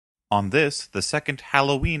On this, the second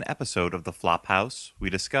Halloween episode of the Flophouse, we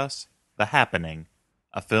discuss The Happening,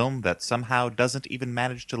 a film that somehow doesn't even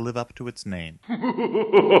manage to live up to its name.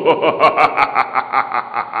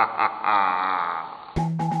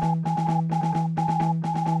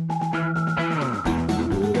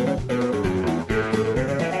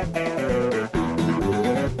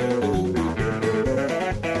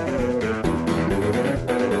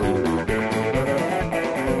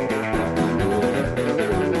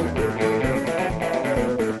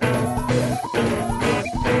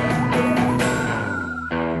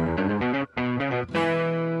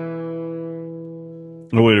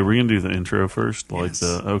 Oh wait, are we gonna do the intro first? Yes.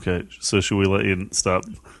 Okay. So should we let you stop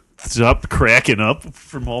cracking up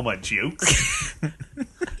from all my jokes?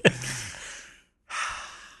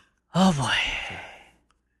 Oh boy.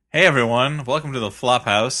 Hey everyone, welcome to the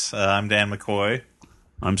Flophouse. I'm Dan McCoy.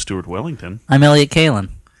 I'm Stuart Wellington. I'm Elliot Kalin.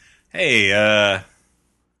 Hey,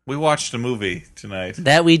 we watched a movie tonight.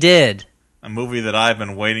 That we did. A movie that I've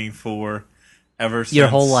been waiting for ever since. Your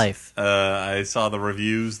whole life. I saw the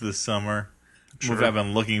reviews this summer. Sure. Movie I've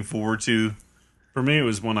been looking forward to. For me, it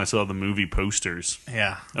was when I saw the movie posters.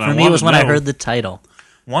 Yeah. And For me, it was when I heard the title.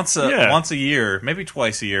 Once a year, maybe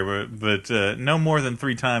twice a year, but no more than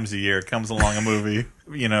 3 times a year comes along a movie.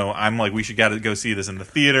 You know, I'm like, we should got to go see this in the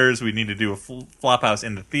theaters. We need to do a Flophouse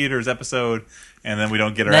in the theaters episode, and then we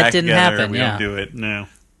don't get our That act didn't together. happen, We yeah. don't do it. No.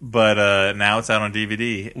 But now it's out on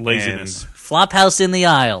DVD. Laziness. Flophouse in the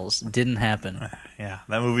Aisles. Didn't happen. And, yeah,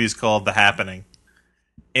 that movie is called The Happening.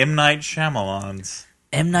 M. Night Shyamalan's.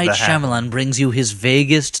 M. Night The Shyamalan brings you his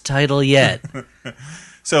vaguest title yet.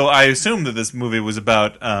 So I assume that this movie was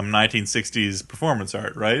about 1960s performance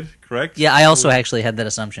art, right? Correct? Yeah, I also actually had that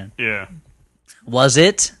assumption. Yeah. Was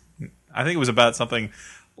it? I think it was about something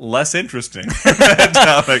less interesting. That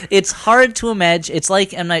topic. It's hard to imagine. It's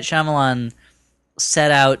like M. Night Shyamalan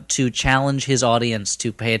set out to challenge his audience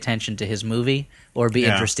to pay attention to his movie or be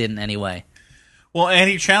Yeah. interested in any way. Well, and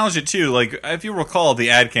he challenged it too. Like, if you recall, the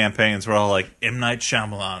ad campaigns were all like M. Night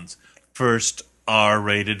Shyamalan's first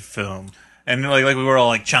R-rated film, and like we were all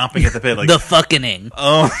like chomping at the bit, like The fucking.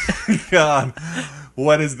 oh my god,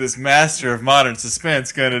 what is this master of modern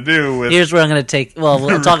suspense going to do with? Here's where I'm going to take. Well,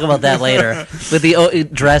 we'll talk about that later with the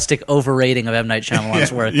drastic overrating of M. Night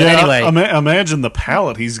Shyamalan's work. But anyway, imagine the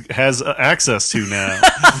palette he has access to now.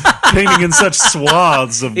 Painting in such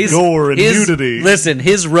swaths of gore and nudity. Listen,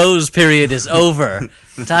 his rose period is over.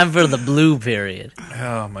 Time for the blue period.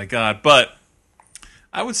 Oh my god! But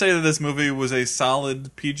I would say that this movie was a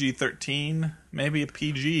solid PG-13, maybe a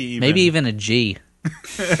PG, even. Maybe even a G.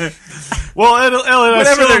 Well, Elliot, I Whenever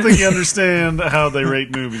still don't they're- think you understand how they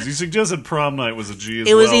rate movies. You suggested Prom Night was a G as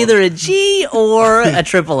It well. was either a G or a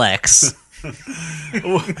triple X.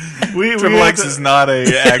 Triple X is not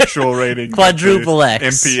a actual rating. Quadruple X.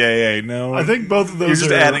 MPAA, no. I think both of those You're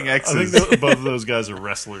just are adding I X's. think both of those guys are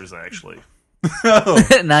wrestlers, actually.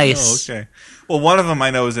 Nice. Oh, okay. Well, one of them I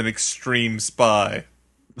know is an extreme spy.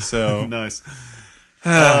 So Nice.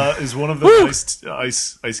 Is one of them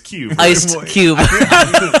Ice Cube? Iced Cube.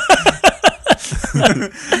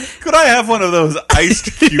 could I have one of those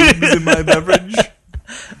iced cubes in my beverage,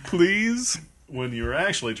 please? When you're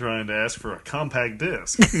actually trying to ask for a compact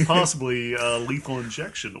disc, possibly Lethal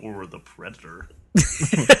Injection or The Predator.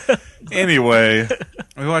 Anyway,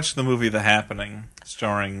 we watched the movie The Happening,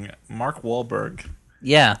 starring Mark Wahlberg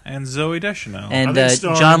Yeah. and Zooey Deschanel. And I think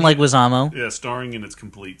starring- John Leguizamo. Yeah, starring in its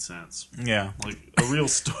complete sense. yeah. Like a real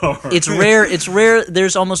star. It's rare. It's rare.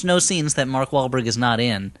 There's almost no scenes that Mark Wahlberg is not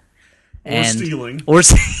in. Or stealing. Or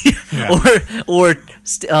Yeah. or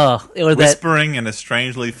that Whispering in a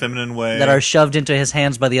strangely feminine way. that are shoved into his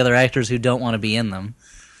hands by the other actors who don't want to be in them.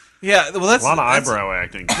 Yeah, well, that's A lot of that's- eyebrow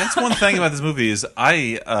acting. That's one thing about this movie is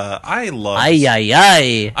I love Ay ay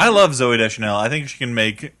ay. I love Zooey Deschanel. I think she can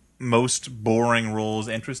make most boring roles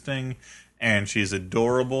interesting, and she's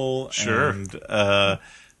adorable. Sure. And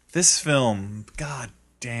this film, god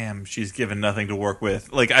damn, she's given nothing to work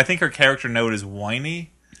with. Like, I think her character note is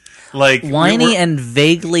whiny. Like Whiny and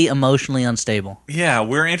vaguely emotionally unstable. yeah,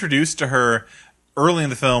 we're introduced to her early in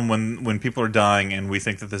the film when people are dying, and we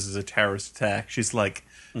think that this is a terrorist attack. She's like,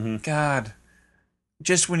 God,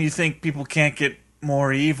 just when you think people can't get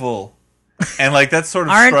more evil. And like that sort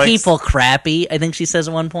of Aren't strikes... people crappy? I think she says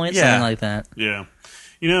at one point, Yeah. something like that. Yeah.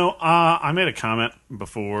 You know, I made a comment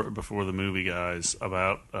before the movie, guys,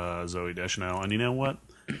 about Zooey Deschanel, and you know what?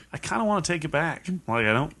 I kind of want to take it back. Like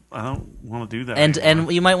I don't want to do that. And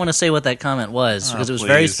anymore. you might want to say what that comment was because it was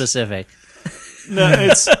very please. specific. No,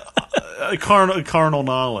 it's carnal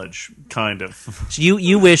knowledge, kind of.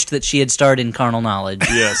 You wished that she had starred in Carnal Knowledge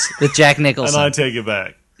Yes, with Jack and Nicholson. I take it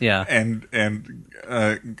back. Yeah. and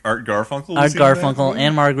Art Garfunkel. Art was he in that Garfunkel movie?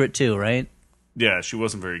 and Margaret too, right? Yeah, she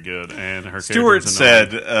wasn't very good, and her Stewart character was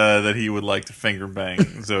said annoying. that he would like to finger bang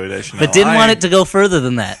Zooey Deschanel, But didn't want it to go further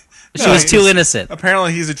than that. She No, was too he's- innocent.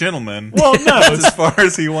 Apparently, he's a gentleman. Well, no, That's it's, as far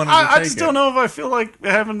as he wanted to take I just it. don't know if I feel like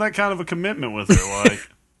having that kind of a commitment with her. Like,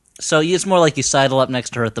 So it's more like you sidle up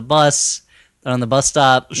next to her at the bus, on the bus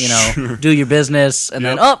stop, Sure. do your business, and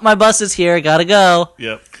then, Yep. oh, my bus is here, gotta go.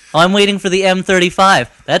 yep. Oh, I'm waiting for the M35.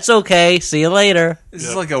 That's okay, see you later. This Yep.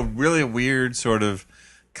 is like a really weird sort of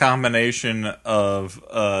combination of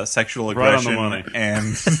sexual Right on the aggression money.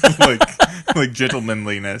 and like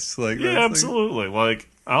gentlemanliness. Like Yeah, that's like- absolutely. Like,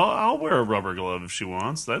 I'll wear a rubber glove if she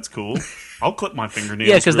wants. That's cool. I'll clip my fingernails.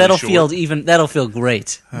 Yeah, because really that'll feel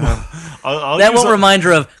great. I'll That use won't a- remind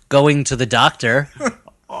her of going to the doctor.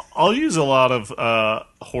 I'll use a lot of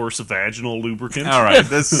horse vaginal lubricant. All right,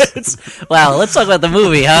 this Wow, let's talk about the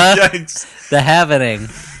movie, huh? yikes. The Happening.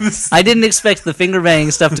 I didn't expect the finger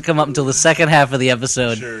banging stuff to come up until the second half of the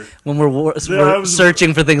episode Sure. when we're I was-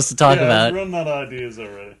 searching for things to talk Yeah, about. I'm running out of ideas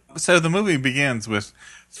already. So the movie begins with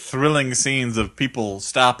thrilling scenes of people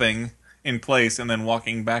stopping in place and then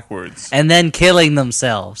walking backwards. And then killing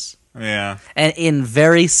themselves. Yeah. And in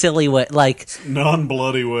very silly way, like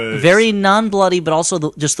Non-bloody ways. very non-bloody, but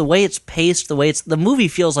also just the way it's paced, the movie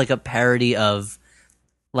feels like a parody of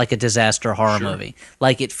like a disaster horror movie.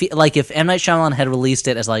 Like like if M. Night Shyamalan had released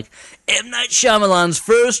it as like M. Night Shyamalan's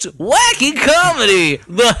first wacky comedy,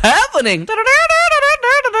 The Happening.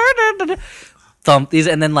 Thump these,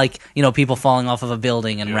 and then like people falling off of a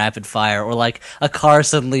building in rapid fire, or like a car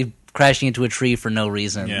suddenly crashing into a tree for no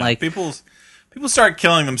reason. Yeah. Like people start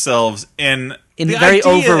killing themselves in the very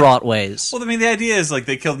idea- overwrought ways. Well, I mean, the idea is like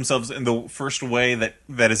they kill themselves in the first way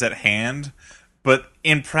that is at hand, but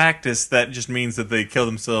in practice, that just means that they kill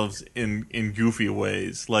themselves in goofy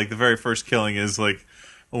ways. Like the very first killing is like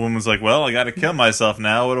a woman's like, "Well, I got to kill myself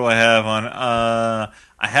now. What do I have on?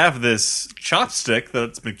 I have this chopstick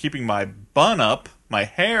that's been keeping my bun up, my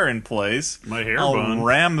hair in place. My hair I'll bun.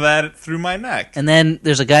 ram that through my neck." And then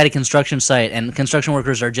there's a guy at a construction site, and construction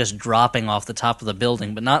workers are just dropping off the top of the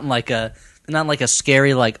building, but not in like a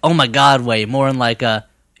scary like oh my god way, more in like a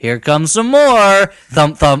here comes some more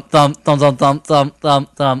thump thump thump thump thump thump thump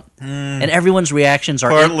thump thump, and everyone's reactions are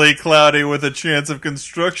Partly cloudy with a chance of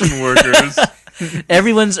construction workers.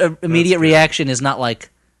 everyone's immediate reaction is not like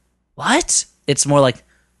what, it's more like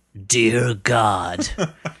dear God,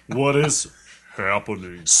 What is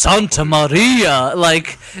happening? Santa Maria.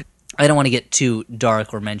 Like, I don't want to get too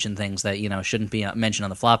dark or mention things that shouldn't be mentioned on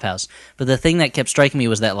the Flophouse. But the thing that kept striking me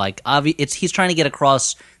was that like he's trying to get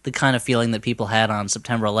across the kind of feeling that people had on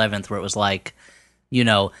September 11th, where it was like,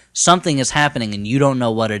 something is happening and you don't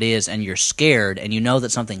know what it is, and you're scared, and you know that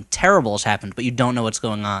something terrible has happened, but you don't know what's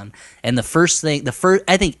going on. And I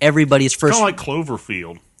think everybody's first, Kind of like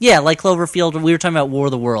Cloverfield. yeah, like Cloverfield. We were talking about War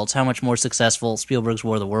of the Worlds, how much more successful Spielberg's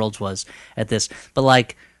War of the Worlds was at this. But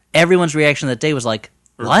like everyone's reaction that day was like,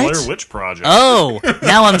 Or what? Blair Witch Project. Oh,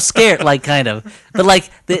 now I'm scared, like kind of. But like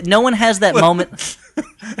no one has that moment,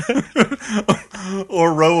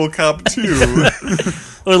 Or RoboCop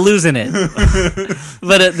 2. or losing it.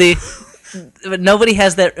 But nobody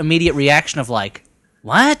has that immediate reaction of like,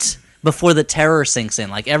 what? Before the terror sinks in.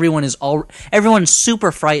 Like everyone's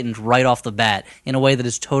super frightened right off the bat in a way that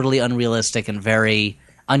is totally unrealistic and very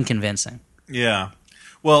unconvincing. Yeah.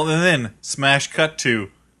 Well, and then smash cut to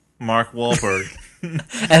Mark Wahlberg.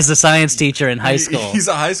 As a science teacher in high school. He's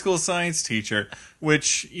a high school science teacher,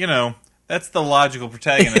 which, that's the logical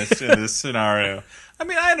protagonist in this scenario. I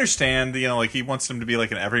mean, I understand, like he wants him to be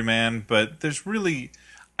like an everyman, but I really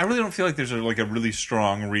don't feel like there's a really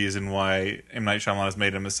strong reason why M. Night Shyamalan has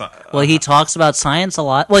made him a Well, he talks about science a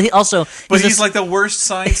lot. Well, he's like the worst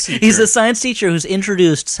science teacher. He's a science teacher who's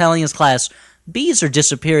introduced telling his class, bees are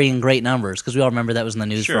disappearing in great numbers, because we all remember that was in the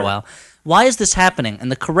news for a while. Why is this happening?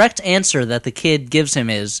 And the correct answer that the kid gives him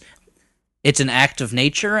is, it's an act of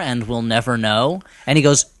nature and we'll never know. And he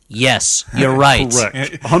goes, yes, you're right.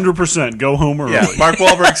 Correct. 100%. Go home early. Yeah, Mark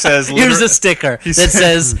Wahlberg says... Here's a sticker that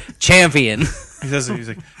says, champion. He's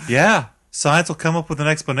like, yeah, science will come up with an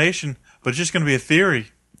explanation, but it's just going to be a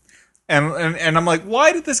theory. And I'm like,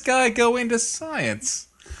 why did this guy go into science?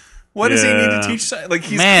 What does he need to teach science? Like,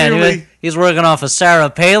 he's clearly... he's working off of Sarah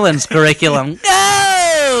Palin's curriculum.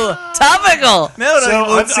 No! Topical! No,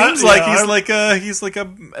 So, it seems like yeah, he's like a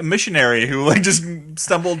missionary who like just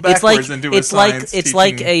stumbled backwards into a science It's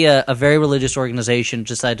like a very religious organization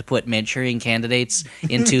decided to put Manchurian candidates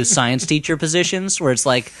into science teacher positions, where it's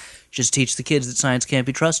like, just teach the kids that science can't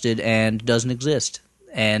be trusted and doesn't exist.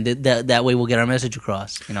 and that way we'll get our message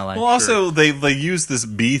across. Like, well, also they use this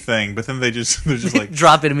bee thing, but then they're just like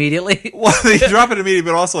drop it immediately. Well, they drop it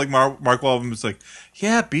immediately, but also like Mark Wahlberg was like,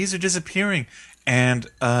 yeah, bees are disappearing, and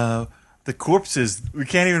the corpses, we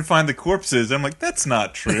can't even find the corpses. I'm like, that's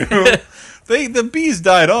not true. The bees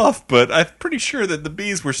died off, but I'm pretty sure that the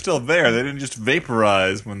bees were still there. They didn't just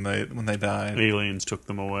vaporize when they died. Aliens took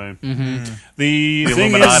them away. Mm-hmm. The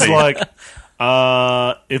thing is, like,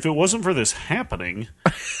 if it wasn't for this happening,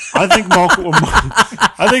 I think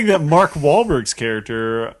that Mark Wahlberg's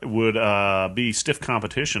character would be stiff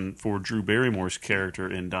competition for Drew Barrymore's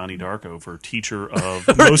character in Donnie Darko for teacher of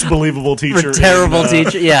most believable teacher, terrible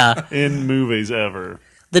teacher, yeah, in movies ever.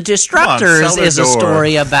 The Destructors is a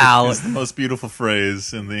story about. It's the most beautiful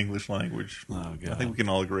phrase in the English language. Oh, God. I think we can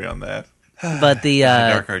all agree on that. But the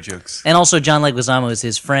dark art jokes, and also John Leguizamo is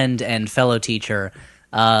his friend and fellow teacher.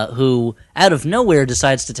 Who out of nowhere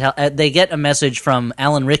decides to tell. They get a message from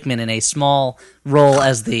Alan Rickman in a small role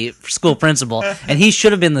as the school principal, and he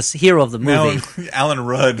should have been the hero of the movie. Alan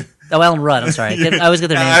Rudd. Oh, Alan Rudd. I'm sorry. I always get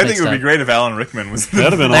their names I think mixed it would up. be great if Alan Rickman was.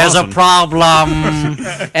 That'd have been There's awesome. a problem.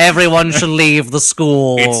 Everyone should leave the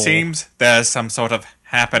school. It seems there's some sort of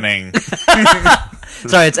happening.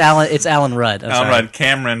 Sorry, it's Alan Rudd. I'm Alan sorry. Rudd,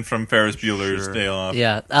 Cameron from Ferris Bueller's Day Off.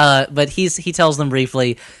 Yeah. But he tells them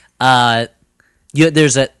briefly.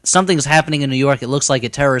 Something's happening in New York. It looks like a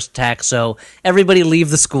terrorist attack, so everybody leave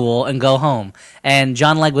the school and go home. And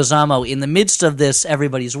John Leguizamo, in the midst of this,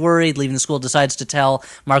 everybody's worried, leaving the school, decides to tell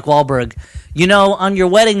Mark Wahlberg, on your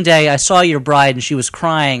wedding day, I saw your bride and she was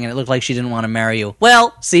crying and it looked like she didn't want to marry you.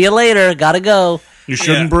 Well, see you later. Gotta go. You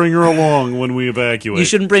shouldn't bring her along when we evacuate. You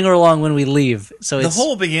shouldn't bring her along when we leave. So the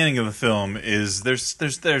whole beginning of the film is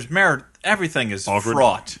there's merit. Everything is awkward.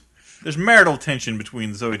 Fraught. There's marital tension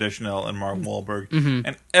between Zooey Deschanel and Mark Wahlberg,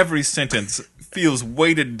 and every sentence feels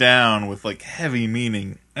weighted down with like heavy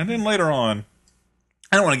meaning. And then later on,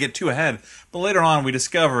 I don't want to get too ahead, but later on we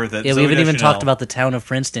discover that we haven't even talked about the town of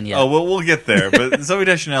Princeton yet. Oh, well, we'll get there. But Zooey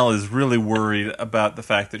Deschanel is really worried about the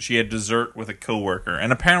fact that she had dessert with a coworker,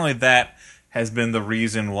 and apparently that has been the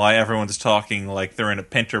reason why everyone's talking like they're in a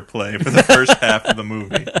Pinter play for the first half of the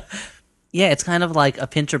movie. Yeah, it's kind of like a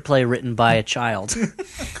Pinter play written by a child.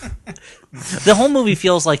 The whole movie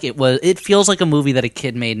feels like it feels like a movie that a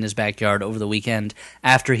kid made in his backyard over the weekend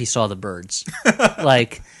after he saw The Birds.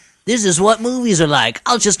 Like, this is what movies are like.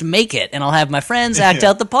 I'll just make it, and I'll have my friends act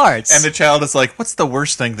out the parts. And the child is like, what's the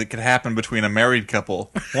worst thing that could happen between a married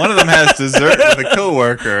couple? One of them has dessert with a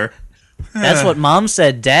coworker. That's what Mom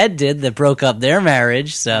said Dad did that broke up their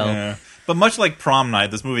marriage, so... Yeah. But much like Prom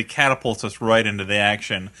Night, this movie catapults us right into the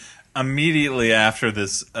action. Immediately after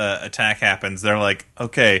this attack happens, they're like,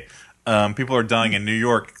 okay, people are dying in New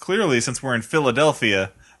York. Clearly, since we're in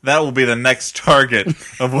Philadelphia, that will be the next target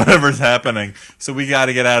of whatever's happening. So we got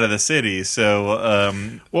to get out of the city. So,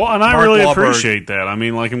 well, and I Mark really Wahlberg, appreciate that. I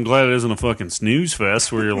mean, like, I'm glad it isn't a fucking snooze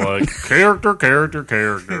fest where you're like, character,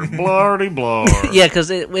 blardy blar. Yeah, because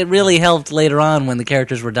it really helped later on when the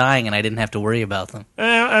characters were dying and I didn't have to worry about them.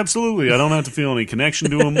 Absolutely. I don't have to feel any connection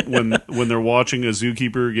to them when they're watching a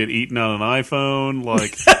zookeeper get eaten on an iPhone.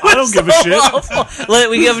 Like, I don't give a shit. Awful.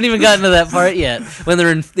 We haven't even gotten to that part yet, when they're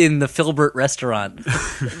in the Filbert restaurant.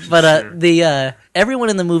 But everyone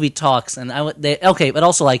in the movie talks, and but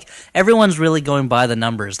also like everyone's really going by the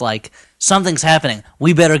numbers. Like, something's happening.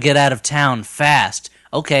 We better get out of town fast.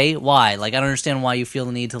 Okay, why? Like, I don't understand why you feel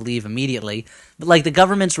the need to leave immediately. But like, the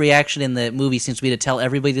government's reaction in the movie seems to be to tell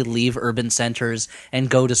everybody to leave urban centers and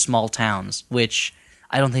go to small towns, which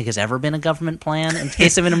I don't think has ever been a government plan in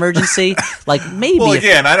case of an emergency. Like, maybe. Well,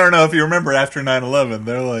 again, I don't know if you remember after 9/11,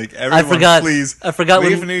 they're like, everyone, please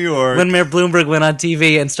leave New York. When Mayor Bloomberg went on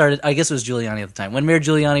TV and started, I guess it was Giuliani at the time, when Mayor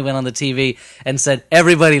Giuliani went on the TV and said,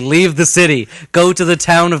 everybody leave the city, go to the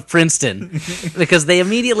town of Princeton. Because they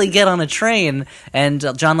immediately get on a train, and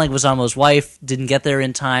John Leguizamo's wife didn't get there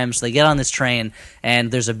in time, so they get on this train,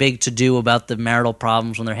 and there's a big to-do about the marital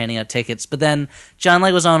problems when they're handing out tickets. But then John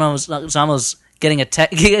Leguizamo's getting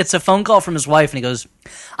it's a phone call from his wife, and he goes,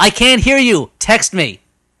 I can't hear you. Text me.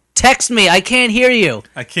 Text me. I can't hear you.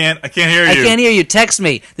 I can't hear you. I can't hear you. Text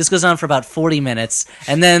me. This goes on for about 40 minutes,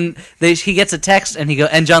 and then he gets a text, and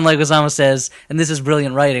John Leguizamo says, and this is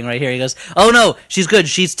brilliant writing right here. He goes, "Oh no, she's good.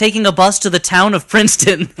 She's taking a bus to the town of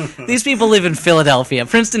Princeton." These people live in Philadelphia.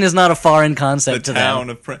 Princeton is not a foreign concept to them.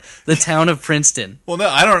 The town of Princeton. Well, no,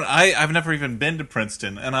 I don't. I've never even been to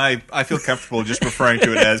Princeton, and I feel comfortable just referring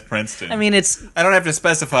to it as Princeton. I mean, I don't have to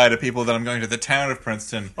specify to people that I'm going to the town of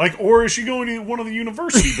Princeton. Like, or is she going to one of the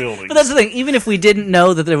university buildings. But that's the thing. Even if we didn't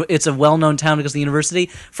know that it's a well-known town because of the university,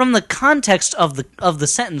 from the context of the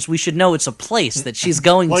sentence, we should know it's a place that she's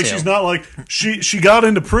going like to. she's not like she got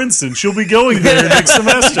into Princeton. She'll be going there next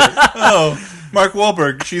semester. Oh, Mark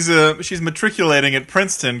Wahlberg. She's matriculating at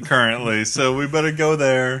Princeton currently, so we better go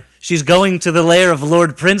there. She's going to the lair of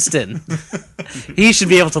Lord Princeton. He should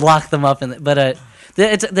be able to lock them up.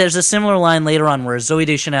 There's a similar line later on where Zooey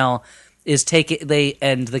Deschanel is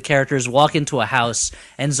and the characters walk into a house,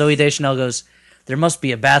 and Zooey Deschanel goes, "There must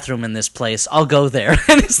be a bathroom in this place. I'll go there."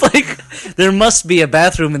 And it's like, there must be a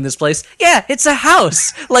bathroom in this place. Yeah, it's a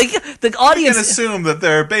house. Like, the audience... You can assume that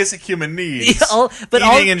there are basic human needs.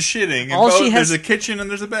 Eating and shitting. There's a kitchen and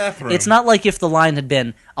there's a bathroom. It's not like if the line had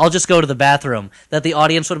been, "I'll just go to the bathroom," that the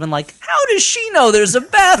audience would have been like, "How does she know there's a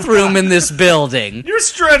bathroom in this building?" You're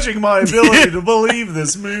stretching my ability to believe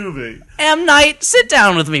this movie. M. Night, sit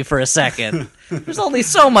down with me for a second. There's only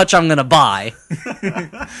so much I'm going to buy.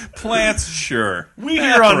 Plants, sure. We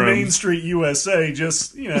here on Main Street, USA,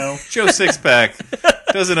 just, Joe Sixpack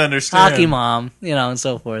doesn't understand. Hockey mom, and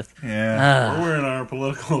so forth. Yeah. We're wearing our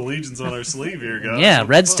political allegiance on our sleeve here, guys. Yeah,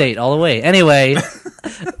 red state all the way. Anyway.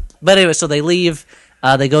 But anyway, so they leave.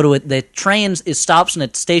 They go to it. The train stops in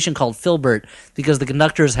a station called Filbert because the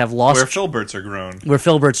conductors have lost... Where filberts are grown. Where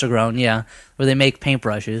filberts are grown, yeah. Where they make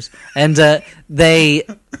paintbrushes. And they...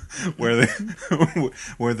 where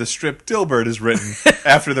the strip Dilbert is written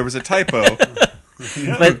after there was a typo.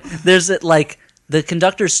 But there's the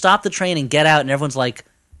conductors stop the train and get out, and everyone's like,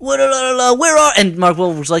 where are... And Mark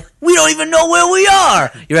Wahlberg's like, "We don't even know where we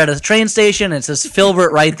are." You're at a train station, and it says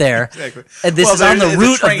Filbert right there. Exactly. And this is on the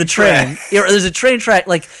route of the train. There's a train track.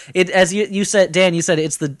 Like, as you said, Dan, you said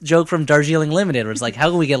it's the joke from Darjeeling Limited, where it's like, how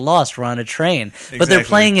can we get lost? We're on a train. Exactly. But they're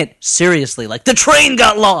playing it seriously. Like, the train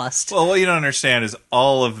got lost. Well, what you don't understand is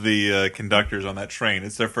all of the conductors on that train,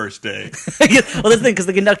 it's their first day. Well, that's the thing, because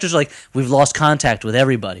the conductors are like, "We've lost contact with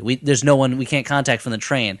everybody. There's no one we can't contact from the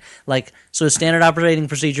train." Like, so a standard operating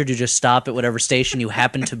procedure to just stop at whatever station you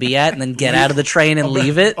happen to be at and then get out of the train and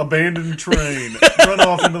leave it. Abandoned train. Run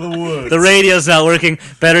off into the woods. The radio's not working.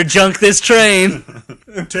 Better junk this train.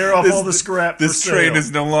 Tear off all the scrap. This train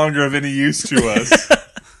is no longer of any use to us.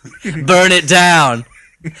 Burn it down.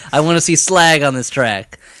 I want to see slag on this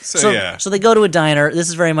track. So they go to a diner. This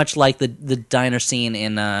is very much like the diner scene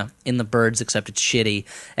in The Birds, except it's shitty.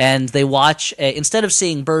 And they watch, instead of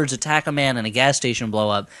seeing birds attack a man and a gas station blow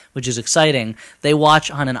up, which is exciting, they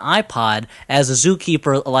watch on an iPod as a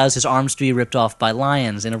zookeeper allows his arms to be ripped off by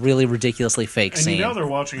lions in a really ridiculously fake scene. And they're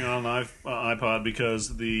watching it on an iPod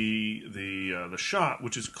because the shot,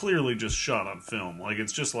 which is clearly just shot on film, like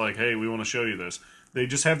it's just like, hey, we want to show you this. They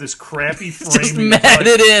just have this crappy framing just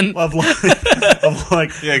matted in of wow,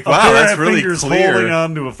 that's really clear. Holding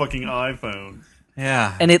onto a fucking iPhone.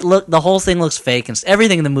 Yeah, and the whole thing looks fake, and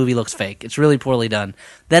everything in the movie looks fake. It's really poorly done.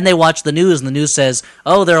 Then they watch the news, and the news says,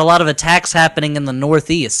 "Oh, there are a lot of attacks happening in the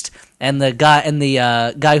Northeast." And the guy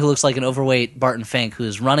who looks like an overweight Barton Fink,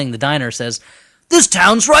 who's running the diner, says, "This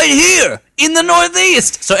town's right here in the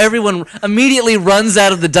Northeast." So everyone immediately runs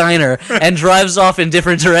out of the diner and drives off in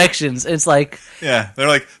different directions. It's like, yeah, they're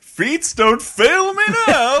like, "Feet don't fail me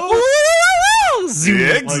now."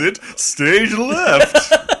 The exit, stage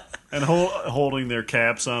left. And holding their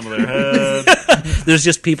caps onto their head. There's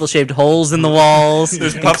just people-shaped holes in the walls.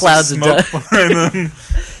 There's and puffs clouds of smoke behind them.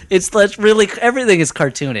 It's really, everything is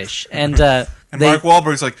cartoonish. And Mark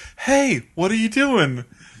Wahlberg's like, "Hey, what are you doing?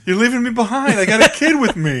 You're leaving me behind. I got a kid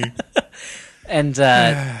with me." And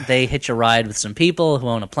they hitch a ride with some people who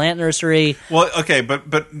own a plant nursery. Well, okay,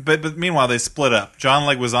 but meanwhile they split up. John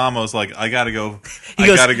Leguizamo's like, I gotta go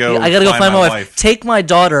find my wife. Take my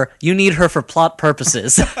daughter. You need her for plot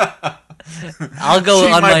purposes. I'll go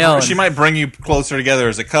on my own. She might bring you closer together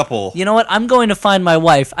as a couple. You know what? I'm going to find my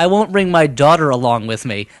wife. I won't bring my daughter along with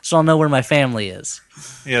me, so I'll know where my family is.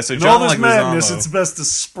 Yeah, so in John all this Leguizamo, madness, it's best to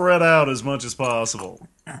spread out as much as possible.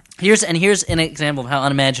 Here's an example of how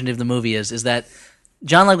unimaginative the movie is that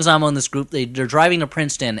John Leguizamo and this group, they're driving to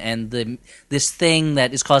Princeton, and this thing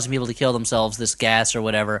that is causing people to kill themselves, this gas or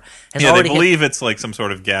whatever, has already they believe it's like some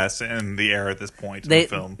sort of gas in the air at this point in the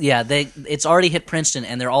film. Yeah, it's already hit Princeton,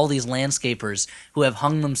 and there are all these landscapers who have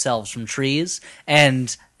hung themselves from trees,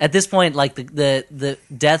 and at this point, like, the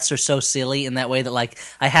deaths are so silly in that way that, like,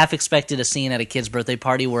 I half expected a scene at a kid's birthday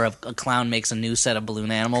party where a clown makes a new set of balloon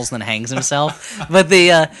animals and then hangs himself. But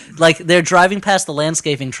they're driving past the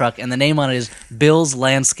landscaping truck, and the name on it is Bill's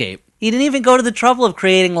Landscape. He didn't even go to the trouble of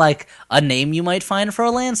creating, like, a name you might find for a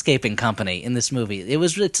landscaping company in this movie.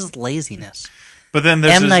 It's just laziness. But then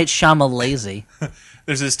there's M. Night Shyamalan lazy.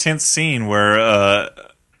 There's this tense scene where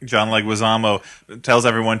John Leguizamo tells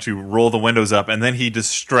everyone to roll the windows up, and then he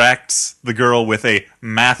distracts the girl with a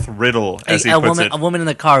math riddle, as he puts it. A woman in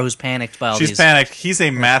the car who's panicked by all these. She's panicked. He's a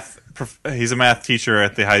math teacher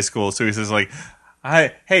at the high school, so he says like,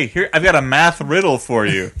 "Hey, here I've got a math riddle for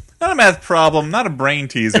you. Not a math problem, not a brain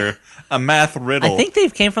teaser, a math riddle." I think they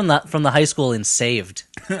came from the high school in Saved.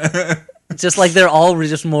 Just like they're all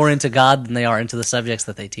just more into God than they are into the subjects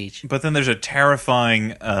that they teach. But then there's a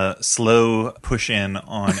terrifying slow push in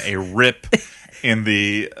on a rip in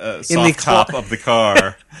the soft top of the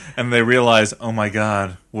car, and they realize, oh my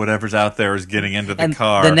god, whatever's out there is getting into the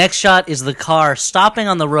car. The next shot is the car stopping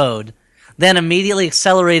on the road, then immediately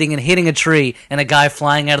accelerating and hitting a tree, and a guy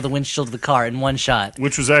flying out of the windshield of the car in one shot.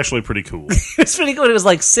 Which was actually pretty cool. It's pretty cool. It was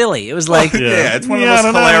like silly. It was like yeah, it's one of the most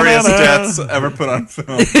hilarious deaths ever put on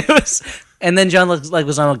film. It was, and then John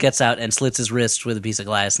Leguizamo gets out and slits his wrist with a piece of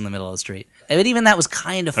glass in the middle of the street. I mean, even that was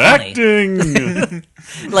kind of funny. Acting!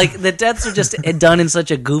 Like, the deaths are just done in such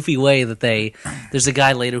a goofy way that there's a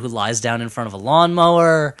guy later who lies down in front of a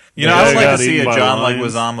lawnmower. You know, I would like to see a John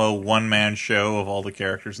Leguizamo one-man show of all the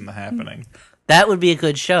characters in The Happening. That would be a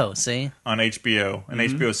good show, see? On HBO. An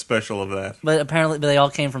HBO special of that. But apparently they all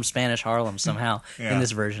came from Spanish Harlem somehow in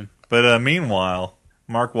this version. But meanwhile,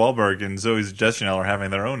 Mark Wahlberg and Zoe Deschanel are having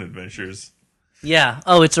their own adventures. Yeah.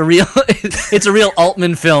 Oh, it's a real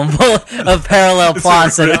Altman film of parallel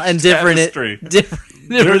plots and different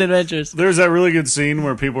adventures. There's that really good scene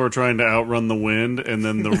where people are trying to outrun the wind, and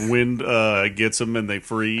then the wind gets them and they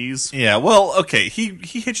freeze. Yeah, well, okay, he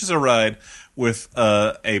hitches a ride with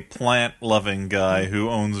a plant-loving guy who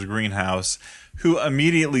owns a greenhouse, who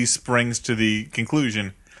immediately springs to the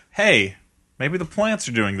conclusion, hey, maybe the plants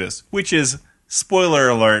are doing this, which is, spoiler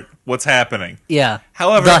alert, what's happening. Yeah.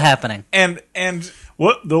 However, the happening. And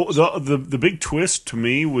what the big twist to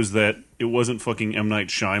me was that it wasn't fucking M. Night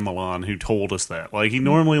Shyamalan who told us that. Like, he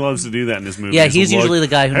normally loves to do that in his movies. Yeah, he's usually the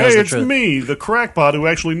guy who knows the truth. Hey, it's me, the crackpot who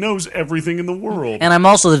actually knows everything in the world. And I'm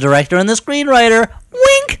also the director and the screenwriter.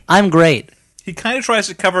 Wink! I'm great. He kind of tries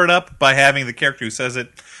to cover it up by having the character who says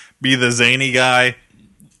it be the zany guy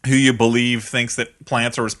who you believe thinks that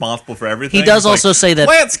plants are responsible for everything. He does also say that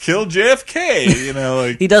plants killed JFK. You know,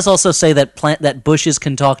 like he does also say that bushes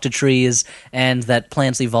can talk to trees and that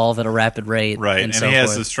plants evolve at a rapid rate. Right, and so he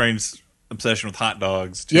has forth. this strange obsession with hot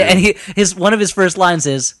dogs too. Yeah, and one of his first lines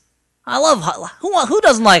is, "I love who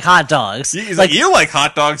doesn't like hot dogs." He's like, you like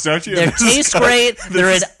hot dogs, don't you? They taste great.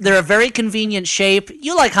 They're a very convenient shape.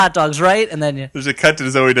 You like hot dogs, right? And then there's a cut to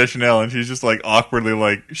Zoe Deschanel, and she's just like awkwardly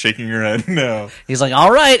like shaking her head. No. He's like,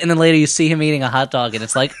 "All right," and then later you see him eating a hot dog, and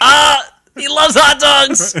it's like, he loves hot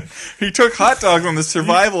dogs. He took hot dogs on the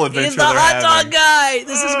survival adventure. He's the hot dog guy.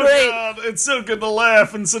 This is great. God, it's so good to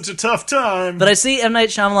laugh in such a tough time. But I see M. Night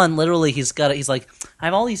Shyamalan literally. He's like, I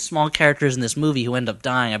have all these small characters in this movie who end up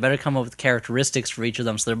dying. I better come up with characteristics for each of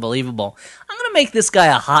them so they're believable. I'm gonna make this guy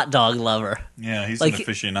a hot dog lover. Yeah, he's like, an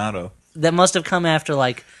aficionado. That must have come after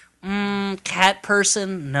like. Cat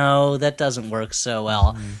person? No, that doesn't work so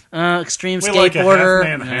well. Extreme skateboarder? Like a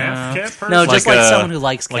half-man, half-cat person? No, just like someone who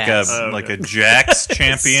likes cats. Like a Jax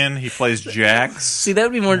champion. He plays Jax. See, that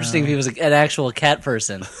would be more interesting if he was an actual cat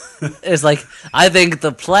person. It's like, I think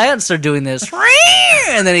the plants are doing this.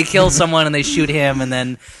 And then he kills someone and they shoot him and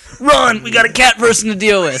then, run, we got a cat person to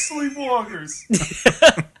deal with. Sleepwalkers.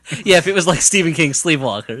 Yeah, if it was like Stephen King's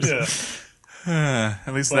Sleepwalkers. Yeah.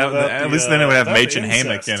 At least then it would have Machen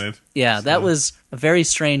Hammock in it. Yeah, that was a very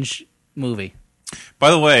strange movie.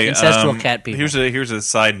 By the way, incestual cat people. Here's a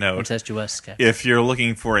side note. Incestuous cat. If you're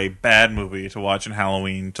looking for a bad movie to watch in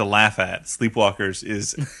Halloween to laugh at, Sleepwalkers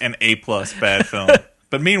is an A+ bad film.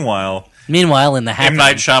 But meanwhile, in the M.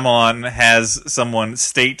 Night Shyamalan has someone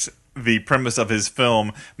state the premise of his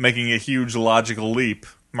film, making a huge logical leap.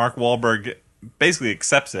 Mark Wahlberg basically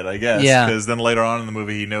accepts it, I guess. Yeah. Because then later on in the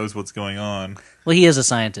movie, he knows what's going on. Well, he is a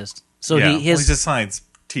scientist. So he's a science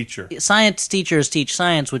teacher. Science teachers teach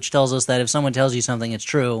science, which tells us that if someone tells you something, it's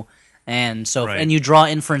true. And so, Right. and you draw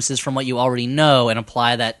inferences from what you already know and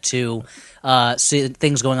apply that to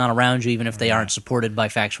things going on around you, even if they aren't supported by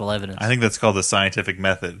factual evidence. I think that's called the scientific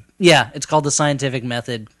method. Yeah, it's called the scientific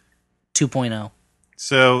method 2.0.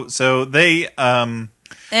 So they...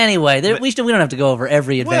 Anyway, we don't have to go over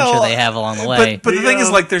every adventure they have along the way. But the thing is,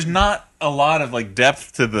 like, there's not a lot of like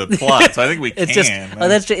depth to the plot, so I think we it's can.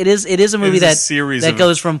 Just it is a movie that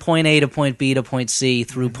goes from point A to point B to point C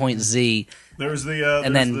through point Z. There's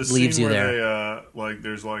and then leaves you there.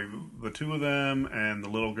 There's like the two of them and the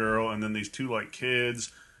little girl, and then these two like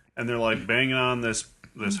kids, and they're like banging on this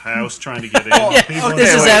this house trying to get in. Yeah,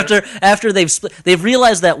 this is after they've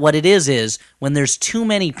realized that what it is when there's too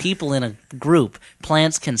many people in a group,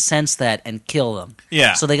 plants can sense that and kill them.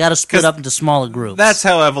 Yeah. So they got to split up into smaller groups. That's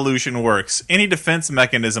how evolution works. Any defense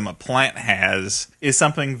mechanism a plant has is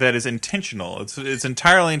something that is intentional. It's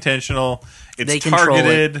entirely intentional. It's They control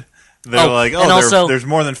targeted. They're like, and also, there's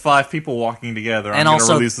more than 5 people walking together. I'm and going to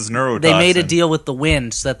also, release this neurotoxin. they made a deal with the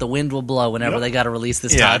wind so that the wind will blow whenever they got to release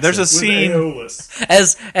this toxin. There's a scene.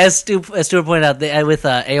 As Stuart pointed out, with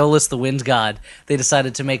Aeolus, the wind god, they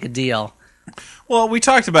decided to make a deal. Well, we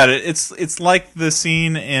talked about it. It's like the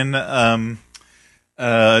scene in Day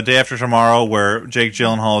After Tomorrow where Jake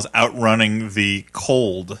Gyllenhaal is outrunning the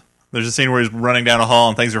cold. There's a scene where he's running down a hall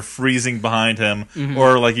and things are freezing behind him,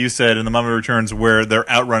 or like you said in The Mummy Returns, where they're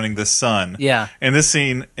outrunning the sun. Yeah. In this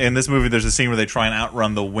movie, there's a scene where they try and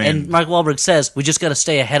outrun the wind. And Mark Wahlberg says, we just got to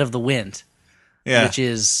stay ahead of the wind, yeah. which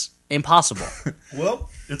is impossible. Well,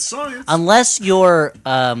 it's science. Unless you're,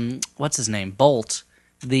 what's his name, Bolt,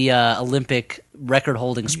 the Olympic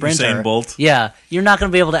record-holding sprinter. Usain Bolt. Yeah, you're not going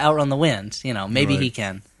to be able to outrun the wind. Maybe he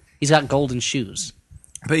can. He's got golden shoes.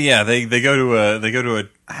 But yeah, they go to a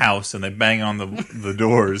house and they bang on the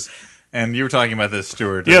doors. And you were talking about this,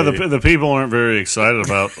 Stuart. Yeah, the people aren't very excited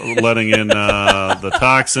about letting in the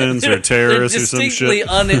toxins or terrorists or some shit. They're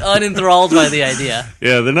distinctly unenthralled by the idea.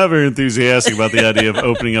 Yeah, they're not very enthusiastic about the idea of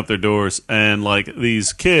opening up their doors. And like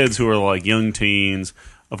these kids who are like young teens,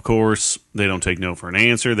 of course, they don't take no for an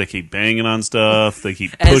answer. They keep banging on stuff. They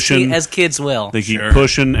keep pushing. As kids will. They keep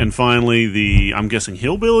pushing, and finally, I'm guessing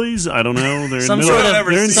hillbillies? I don't know. They're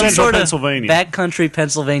in central Pennsylvania. Backcountry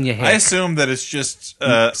Pennsylvania hick. I assume that it's just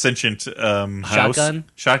sentient house.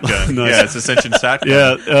 Shotgun? Nice. Yeah, it's a sentient shotgun.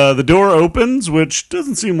 Yeah, the door opens, which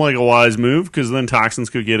doesn't seem like a wise move, because then toxins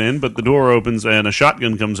could get in, but the door opens, and a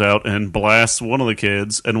shotgun comes out and blasts one of the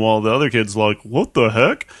kids, and while the other kid's like, what the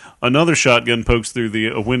heck? Another shotgun pokes through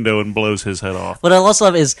the window and blows his head off. What I also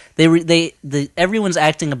love is everyone's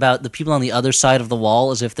acting about the people on the other side of the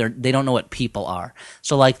wall as if they don't know what people are.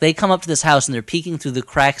 So like they come up to this house and they're peeking through the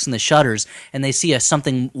cracks in the shutters and they see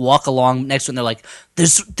something walk along next to it and they're like,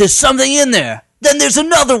 there's something in there. Then there's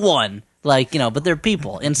another one. Like, but they're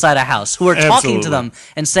people inside a house who are talking to them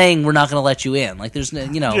and saying, we're not going to let you in. Like, there's, they're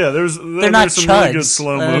not some chuds. really good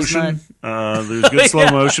slow motion. There's good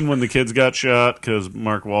slow motion when the kids got shot because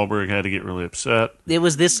Mark Wahlberg had to get really upset. It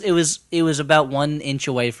was about 1 inch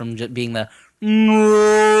away from just being the no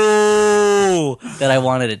that I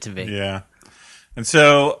wanted it to be. Yeah. And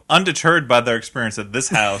so, undeterred by their experience at this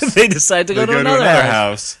house, they decide to go to another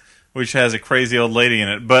house. Which has a crazy old lady in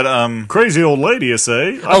it, but crazy old lady, you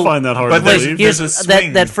say? I find that hard to believe. Here's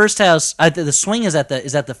that first house. The swing is at the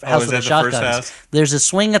house with the shotguns. There's a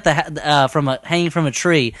swing at the hanging from a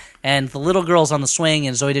tree, and the little girl's on the swing,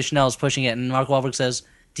 and Zooey Deschanel is pushing it, and Mark Wahlberg says,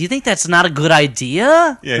 "Do you think that's not a good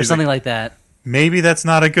idea?" or something like that. Maybe that's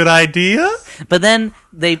not a good idea. But then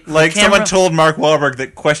someone told Mark Wahlberg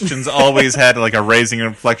that questions always had like a raising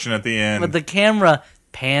inflection at the end. But the camera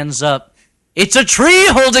pans up. It's a tree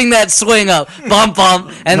holding that swing up. Bump,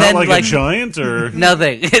 bump. And not then like a giant or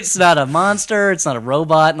nothing. It's not a monster. It's not a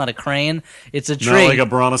robot. Not a crane. It's a tree. Not like a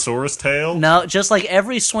brontosaurus tail? No, just like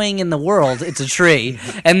every swing in the world, it's a tree.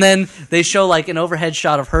 And then they show like an overhead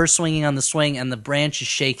shot of her swinging on the swing and the branch is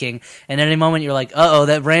shaking. And at any moment you're like, uh-oh,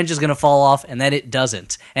 that branch is going to fall off. And then it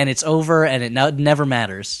doesn't. And it's over and it never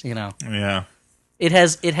matters, Yeah. It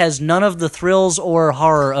has none of the thrills or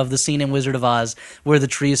horror of the scene in Wizard of Oz where the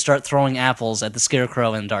trees start throwing apples at the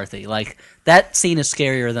Scarecrow and Dorothy. Like, that scene is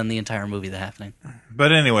scarier than the entire movie that's happening.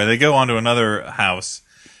 But anyway, they go on to another house,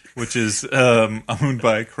 which is owned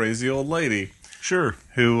by a crazy old lady. Sure.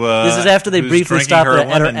 This is after they briefly stop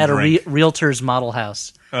at a realtor's model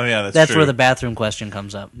house. Oh, yeah, that's true. Where the bathroom question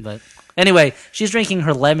comes up. But anyway, she's drinking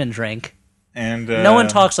her lemon drink. And no one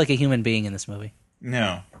talks like a human being in this movie.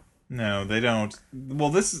 No, they don't.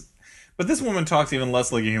 Well, this woman talks even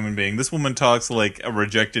less like a human being. This woman talks like a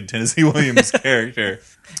rejected Tennessee Williams character.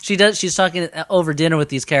 She does. She's talking over dinner with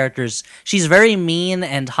these characters. She's very mean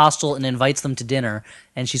and hostile and invites them to dinner,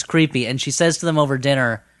 and she's creepy. And she says to them over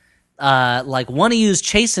dinner, like, one of you's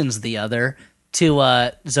chastens the other, to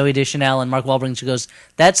Zooey Deschanel and Mark Wahlberg. And she goes,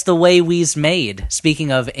 that's the way we's made.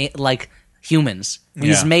 Speaking of, like, humans.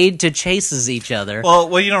 We's made to chases each other. Well,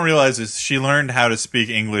 what you don't realize is she learned how to speak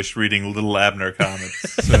English reading Little Abner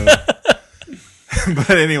comics. So.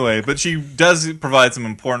 But anyway, she does provide some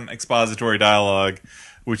important expository dialogue,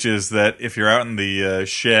 which is that if you're out in the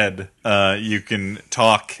shed, you can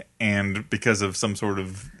talk, and because of some sort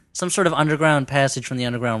of underground passage from the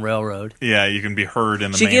Underground Railroad. Yeah, you can be heard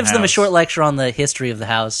in the She main gives them a house. short lecture on the history of the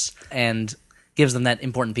house and gives them that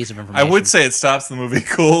important piece of I information. would say it stops the movie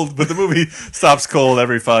cold, but the movie stops cold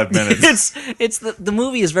every 5 minutes. it's the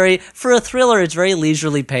movie is very, for a thriller, it's very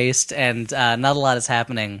leisurely paced, and not a lot is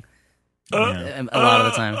happening a lot of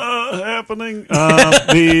the time. Happening.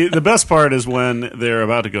 The best part is when they're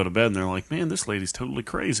about to go to bed and they're like, "Man, this lady's totally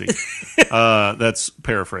crazy." That's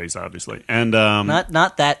paraphrase, obviously, and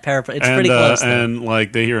Not that paraphrase. It's pretty close. And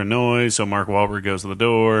like they hear a noise, so Mark Wahlberg goes to the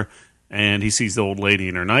door and he sees the old lady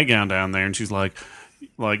in her nightgown down there, and she's like,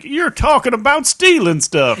 "You're talking about stealing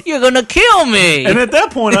stuff. You're gonna kill me." And at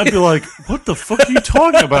that point, I'd be like, "What the fuck are you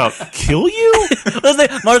talking about? Kill you?"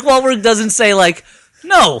 Mark Wahlberg doesn't say like,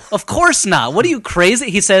 "No, of course not. What are you, crazy?"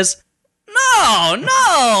 He says, "No,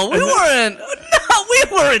 we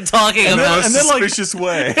weren't talking about." And then suspicious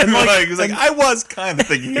way. And he's like, I was kind of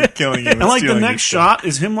thinking of killing you. And like the next shot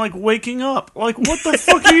is him like waking up. Like, what the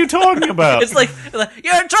fuck are you talking about? It's like,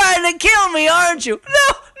 "You're trying to kill me, aren't you?"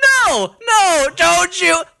 No, don't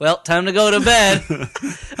you? Well, time to go to bed.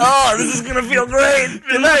 Oh, this is gonna feel great.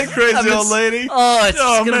 Good night, crazy old lady. Oh, it's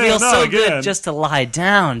gonna feel so again. good just to lie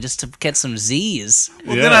down, just to get some Z's.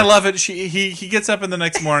 Well, then I love it. He gets up in the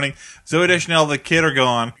next morning. Zoe Deschanel, the kid, are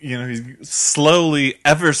gone. He's slowly,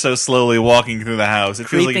 ever so slowly, walking through the house. It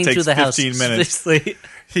feels like it takes 15 minutes.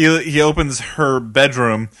 He opens her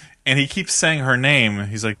bedroom and he keeps saying her name.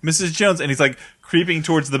 He's like, "Mrs. Jones," and he's like creeping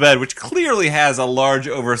towards the bed, which clearly has a large,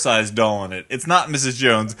 oversized doll in it. It's not Mrs.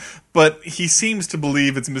 Jones, but he seems to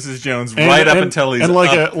believe it's Mrs. Jones up until he's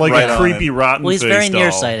like up a creepy rotten. Well, he's face very doll.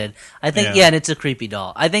 nearsighted. I think, and it's a creepy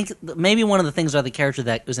doll. I think maybe one of the things about the character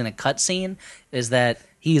that was in a cutscene is that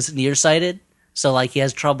he's nearsighted. So, like, he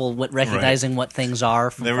has trouble with recognizing what things are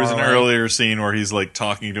from There was far an away. earlier scene where he's, like,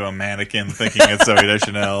 talking to a mannequin thinking it's Zoe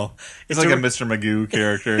Deschanel. It's like a Mr. Magoo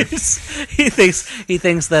character. He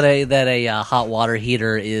thinks that a hot water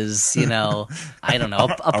heater is, I don't know,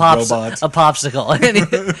 a popsicle,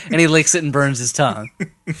 and he licks it and burns his tongue.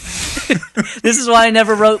 This is why I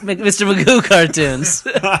never wrote Mr. Magoo cartoons.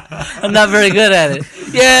 I'm not very good at it.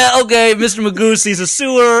 Yeah, okay, Mr. Magoo sees a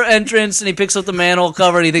sewer entrance and he picks up the manhole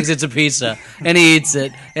cover and he thinks it's a pizza. And he eats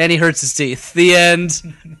it, and he hurts his teeth. The end.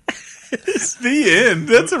 The end.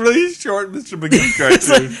 That's a really short Mr. Magoo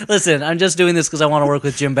cartoon. Listen, I'm just doing this because I want to work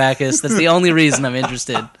with Jim Backus. That's the only reason I'm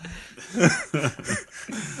interested.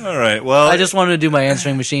 All right, well... I just wanted to do my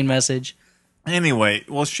answering machine message. Anyway,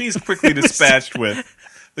 she's quickly dispatched with...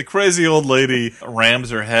 The crazy old lady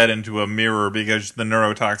rams her head into a mirror because the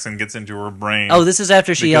neurotoxin gets into her brain. Oh, this is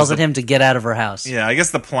after she yells at him to get out of her house. Yeah, I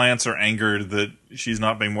guess the plants are angered that she's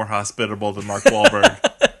not being more hospitable than Mark Wahlberg.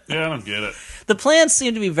 Yeah, I don't get it. The plants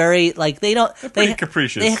seem to be very, like, They're pretty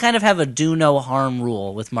capricious. They kind of have a do no harm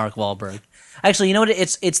rule with Mark Wahlberg. Actually, you know what?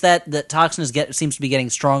 It's that the toxin seems to be getting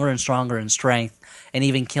stronger and stronger in strength and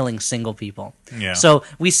even killing single people. Yeah. So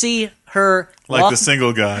we see her... Like the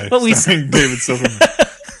single guy, but David Silverman.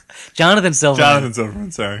 Jonathan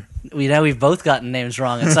Silverman, sorry. We've both gotten names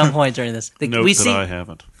wrong at some point during this. I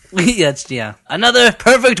haven't. Another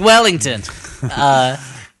perfect Wellington.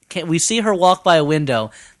 We see her walk by a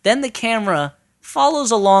window. Then the camera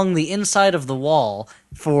follows along the inside of the wall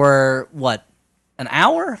for, what, an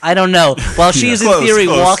hour? I don't know. While she's, in theory,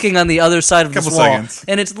 walking on the other side of this wall. Seconds.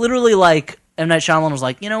 And it's literally like... M. Night Shyamalan was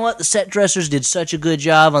like, you know what? The set dressers did such a good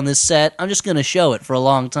job on this set. I'm just going to show it for a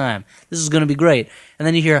long time. This is going to be great. And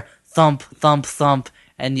then you hear thump, thump, thump,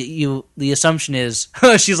 and the assumption is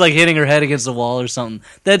she's like hitting her head against the wall or something.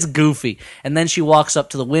 That's goofy. And then she walks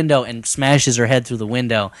up to the window and smashes her head through the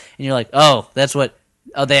window. And you're like, oh, that's what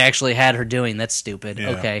they actually had her doing. That's stupid. Yeah.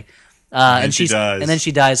 Okay. And then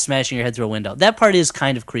she dies smashing her head through a window. That part is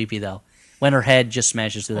kind of creepy, though. When her head just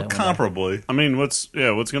smashes through that window. Comparably. I mean, what's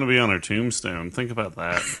going to be on her tombstone? Think about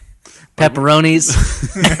that. Pepperonis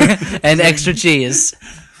and extra cheese.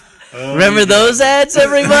 Remember those ads,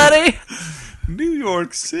 everybody? New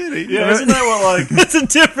York City. Yeah, isn't that what, like... It's a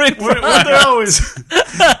different... Weren't they always...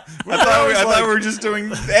 I thought we were just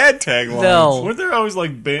doing ad taglines. No. Weren't there always,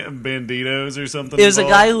 like, banditos or something? It was a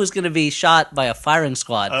guy who was going to be shot by a firing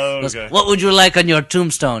squad. Oh, okay. Goes, what would you like on your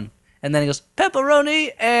tombstone? And then he goes, pepperoni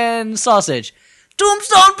and sausage.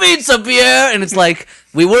 Tombstone pizza, Pierre! And it's like,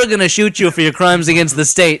 we were going to shoot you for your crimes against the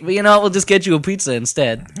state, but you know what? We'll just get you a pizza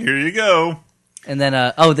instead. Here you go. And then,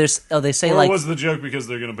 they say, or like... Or was the joke because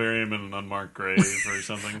they're going to bury him in an unmarked grave or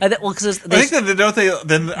something? I think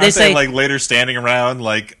they like later standing around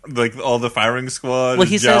like all the firing squad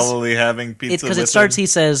jollily having pizza because it starts, he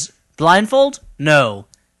says, blindfold? No.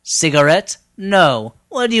 Cigarette? No.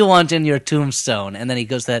 What do you want in your tombstone? And then he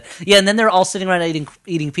goes to that. Yeah, and then they're all sitting around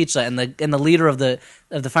eating pizza, and the leader of the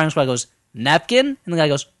firing squad goes, napkin? And the guy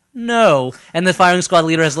goes, no. And the firing squad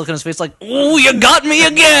leader has a look on his face like, "Ooh, you got me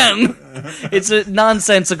again." It's a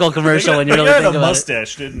nonsensical commercial when you really think a about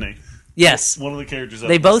mustache, didn't he? Yes. One of the characters.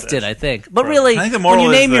 They both did, I think. But really, I think the when moral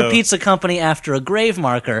you is, name your though- pizza company after a grave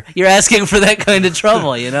marker, you're asking for that kind of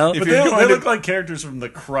trouble, you know? But you're they going look to- like characters from the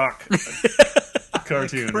Croc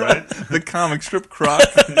cartoon, right? The comic strip Croc.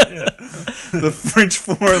 The French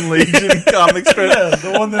Foreign Legion comic strip. Yeah,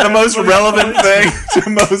 the one that The most everybody relevant points thing to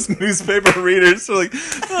most newspaper readers. So like,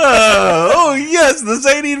 oh yes, the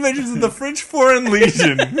zany adventures of the French Foreign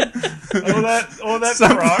Legion. that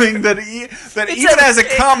Something Croc. that even as a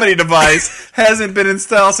comedy device hasn't been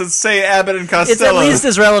installed since, say, Abbott and Costello. It's at least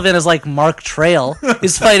as relevant as, like, Mark Trail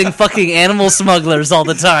is fighting fucking animal smugglers all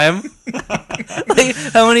the time. Like,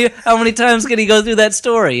 how many times can he go through that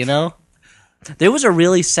story, you know? There was a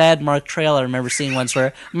really sad Mark Trail I remember seeing once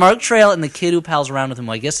where Mark Trail and the kid who pals around with him,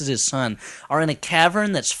 who I guess is his son, are in a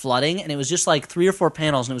cavern that's flooding, and it was just like 3 or 4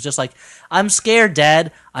 panels, and it was just like, "I'm scared,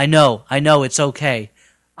 Dad. I know, it's okay.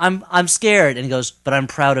 I'm scared." And he goes, "But I'm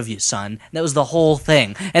proud of you, son." And that was the whole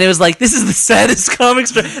thing. And it was like, this is the saddest comic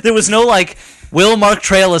strip. There was no like, will Mark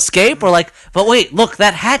Trail escape? Or like, but wait, look,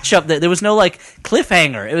 that hatch up there. There was no like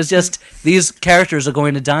cliffhanger. It was just, these characters are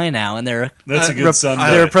going to die now, and they're That's a good Sunday.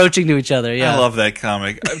 they're approaching to each other. Yeah, I love that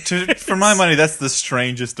comic. For my money, that's the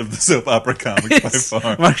strangest of the soap opera comics by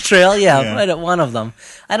far. Mark Trail, Yeah. right at one of them.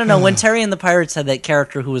 I don't know, when Terry and the Pirates had that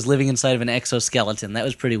character who was living inside of an exoskeleton, that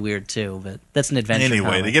was pretty weird too, but that's an adventure Anyway,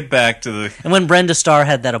 comic. to get back to the And when Brenda Starr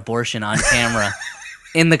had that abortion on camera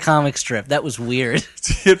in the comic strip, that was weird.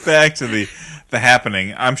 the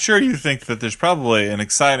happening, I'm sure you think that there's probably an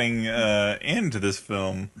exciting end to this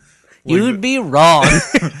film. You'd be wrong.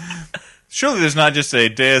 Surely there's not just a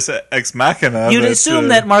Deus Ex Machina. You'd assume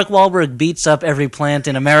that Mark Wahlberg beats up every plant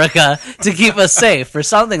in America to keep us safe, or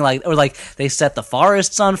something like, or like they set the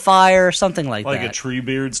forests on fire, or something like Like that. a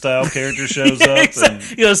Treebeard style character shows up. And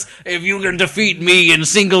He goes, "If you can defeat me in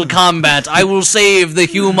single combat, I will save the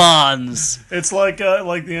humans." it's like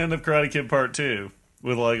the end of Karate Kid Part 2.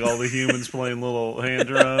 With like all the humans playing little hand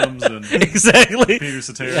drums and Exactly. Peter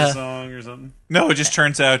Cetera Yeah. song or something. No, it just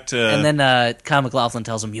turns out. And then Kyle MacLachlan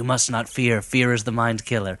tells him, "You must not fear. Fear is the mind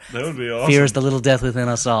killer. That would be awesome. Fear is the little death within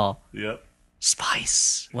us all." Yep.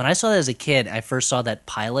 Spice. When I saw that as a kid, I first saw that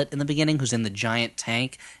pilot in the beginning who's in the giant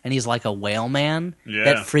tank, and he's like a whale man. Yeah.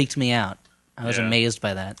 That freaked me out. I was Yeah. amazed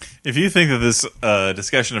by that. if you think that this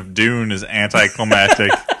discussion of Dune is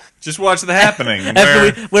anticlimactic, just watch The Happening.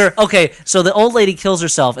 Okay, so the old lady kills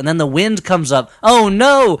herself, and then the wind comes up. Oh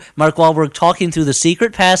no! Mark Wahlberg, talking through the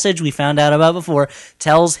secret passage we found out about before,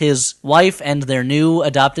 tells his wife and their new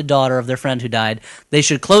adopted daughter of their friend who died, they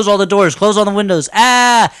should close all the doors, close all the windows.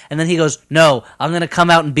 Ah! And then he goes, "No, I'm going to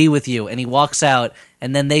come out and be with you." And he walks out,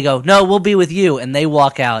 and then they go, "No, we'll be with you." And they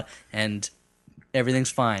walk out, and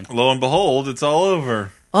everything's fine. Lo and behold, it's all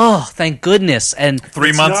over. Oh, thank goodness. And 3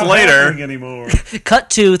 It's months not later, happening anymore. cut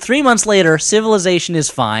to 3 months later, civilization is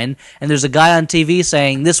fine, and there's a guy on TV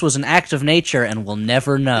saying this was an act of nature and we'll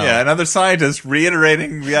never know. yeah, another scientist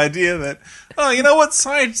reiterating the idea that, oh, you know what?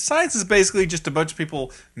 Science is basically just a bunch of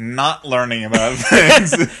people not learning about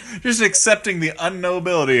things, just accepting the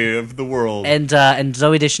unknowability of the world. And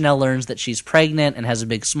Zooey Deschanel learns that she's pregnant and has a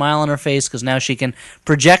big smile on her face because now she can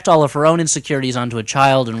project all of her own insecurities onto a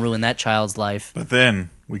child and ruin that child's life. But then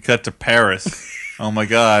we cut to Paris. Oh my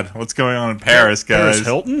God, what's going on in Paris, guys? Paris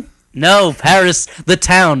Hilton? No, Paris, the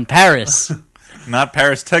town, Paris. Not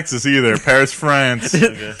Paris, Texas either. Paris, France.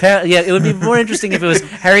 Yeah, it would be more interesting if it was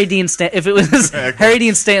Harry Dean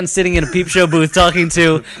Stanton sitting in a peep show booth talking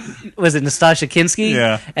to, was it Nastasha Kinski?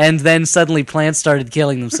 Yeah. And then suddenly plants started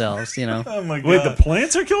killing themselves, you know. Oh my God. Wait, the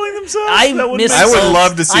plants are killing themselves? I That would miss- make I would So,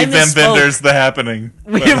 love to see I Wim misspoke. Wenders The Happening.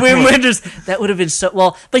 Wim Wenders, that would have been so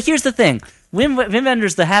well. But here's the thing: Wim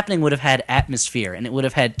Wenders, The Happening would have had atmosphere and it would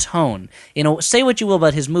have had tone. You know, say what you will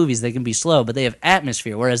about his movies; they can be slow, but they have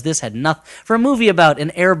atmosphere. Whereas this had nothing. For a movie about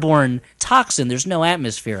an airborne toxin, there's no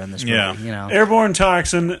atmosphere in this movie. Yeah. You know, Airborne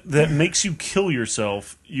toxin that makes you kill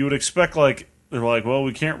yourself. You would expect, like, they're like, well,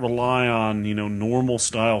 we can't rely on, normal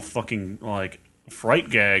style fucking, like, fright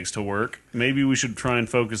gags to work. Maybe we should try and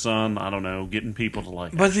focus on, I don't know, getting people to,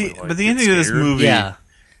 like, But actually, the like, but the get ending of this scared. movie, Yeah.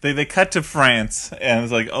 they cut to France and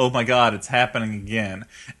it's like, oh my God, it's happening again,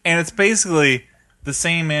 and it's basically the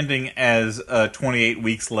same ending as 28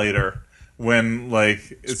 weeks later when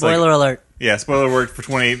it's spoiler alert. Yeah, spoiler alert for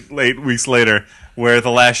 28 weeks later, where the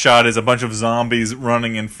last shot is a bunch of zombies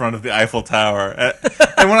running in front of the Eiffel Tower.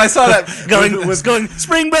 And when I saw that, Going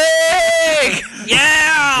spring break.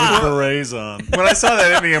 Yeah. With berets on. when I saw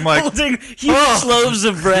that ending, I'm like, Holding huge loaves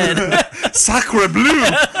of bread. sacre bleu,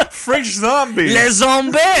 French zombies. Les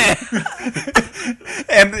zombies.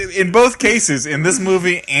 And in both cases, in this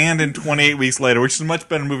movie and in 28 Weeks Later, which is a much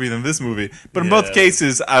better movie than this movie, but in both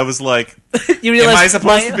cases, I was like, You realize am I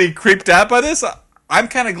supposed to be creeped out by this? I'm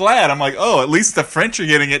kind of glad. I'm like, oh, at least the French are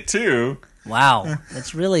getting it too. Wow,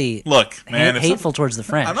 that's really Look, man, hateful towards the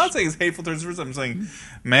French. I'm not saying it's hateful towards the French. I'm saying,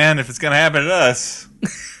 man, if it's going to happen to us,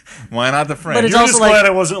 why not the French? But it's You're also just like- glad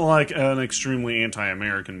it wasn't like an extremely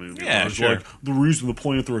anti-American movie. Yeah, It was sure. like, the reason the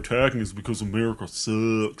plant they're attacking is because America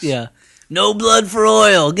sucks. Yeah. No blood for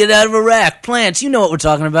oil. Get out of Iraq. Plants. You know what we're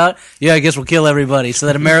talking about. Yeah, I guess we'll kill everybody so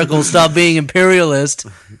that America will stop being imperialist.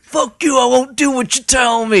 Fuck you. I won't do what you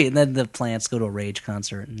tell me. And then the plants go to a Rage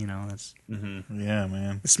concert. And, that's Yeah,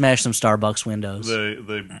 man. smash some Starbucks windows.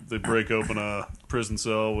 They break open a prison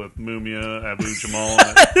cell with Mumia, Abu Jamal,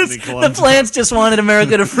 and The plants just wanted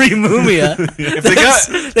America to free Mumia. If they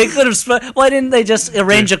got They could have. Why didn't they just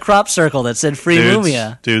arrange a crop circle that said free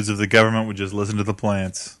Mumia? dudes, if the government would just listen to the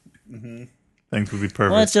plants, things would be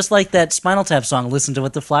perfect. Well, it's just like that Spinal Tap song. Listen to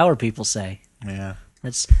what the flower people say. Yeah.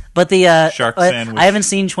 But the Shark sandwich. I haven't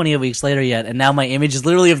seen 28 Weeks Later yet, and now my image is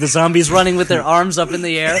literally of the zombies running with their arms up in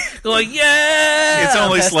the air, going yeah. It's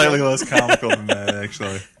only Past slightly them. less comical than that,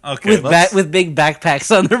 actually. Okay, with big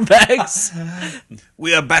backpacks on their backs.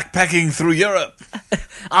 we are backpacking through Europe.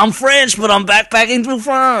 I'm French, but I'm backpacking through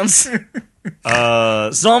France.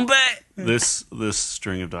 Zombie. This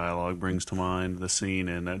string of dialogue brings to mind the scene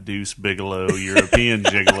in Deuce Bigelow, European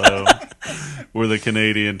Gigolo, where the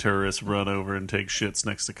Canadian tourists run over and take shits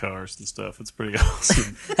next to cars and stuff. It's pretty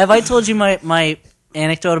awesome. Have I told you my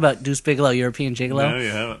anecdote about Deuce Bigelow, European Gigolo? No, you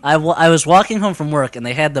haven't. I was walking home from work, and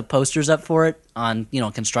they had the posters up for it on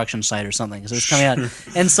a construction site or something. So it was coming out,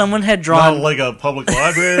 and someone had drawn Not like a public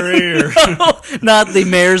library or not the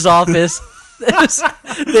mayor's office.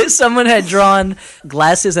 Someone had drawn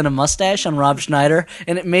glasses and a mustache on Rob Schneider,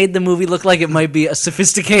 and it made the movie look like it might be a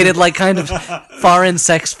sophisticated, like, kind of foreign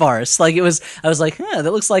sex farce. Like, it was, I was like,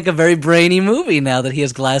 that looks like a very brainy movie now that he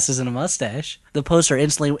has glasses and a mustache. The poster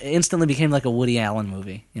instantly became like a Woody Allen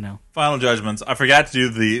movie, Final Judgments. I forgot to do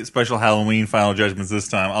the special Halloween Final Judgments this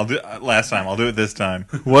time. I'll do it this time.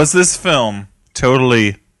 Was this film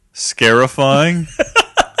totally scarifying?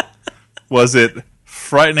 Was it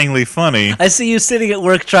frighteningly funny? I see you sitting at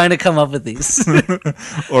work trying to come up with these.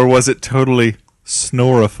 Or was it totally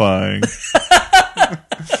snorifying?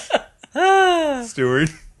 Stuart?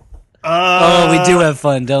 We do have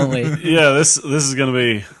fun, don't we? yeah. This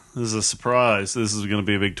is a surprise. This is gonna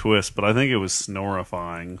be a big twist, but I think it was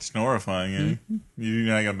snorifying. Snorifying, eh? You're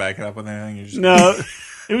not going to back it up with anything? You're just... No,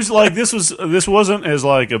 it was like this wasn't as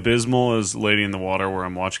like abysmal as Lady in the Water, where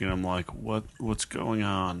I'm watching it. I'm like, what's going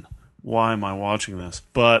on? Why am I watching this?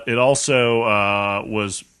 But it also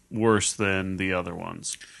was worse than the other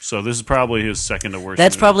ones. So this is probably his second to worst.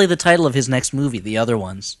 That's movie. probably the title of his next movie, The Other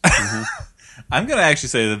Ones. I'm going to actually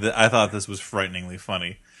say that I thought this was frighteningly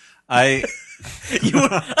funny. I'm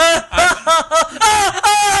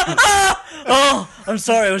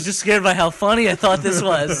sorry, I was just scared by how funny I thought this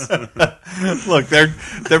was. Look, they're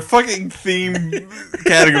fucking theme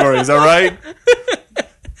categories, all right?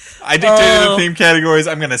 I dictated the theme categories.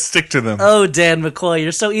 I'm going to stick to them. Oh, Dan McCoy,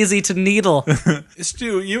 you're so easy to needle.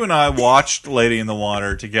 Stu, you and I watched Lady in the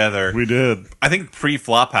Water together. We did. I think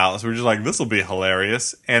pre-Flophouse, we were just like, this will be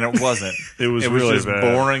hilarious. And it wasn't. It was really just bad.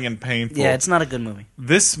 boring and painful. Yeah, it's not a good movie.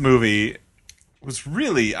 This movie was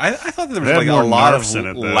really... I thought there was It had like a more lot of narfs in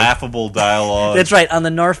it, though. laughable dialogue. That's right, on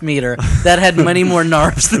the NARF meter, that had many more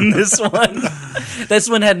NARFs than this one. This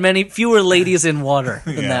one had fewer ladies in water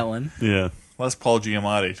than that one. Yeah. Less Paul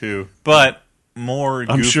Giamatti, too. But more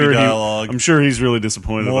goofy dialogue. I'm sure he's really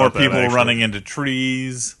disappointed More about that, people actually. running into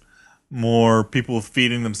trees. More people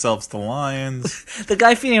feeding themselves to lions. The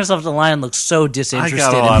guy feeding himself to the lion looks so disinterested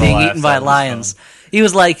I got a lot in of being laughs eaten by on this lions. He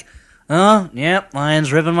was like, yep,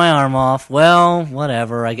 lion's ripping my arm off. Well,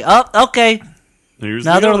 whatever. Okay. Here's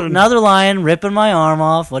Another lion ripping my arm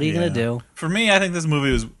off. What are you going to do? For me, I think this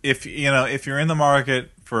movie was, if you're in the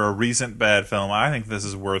market for a recent bad film, I think this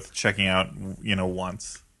is worth checking out,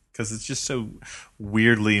 once. Because it's just so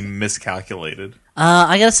weirdly miscalculated.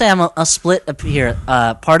 I got to say, I'm a split up here.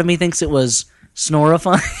 Part of me thinks it was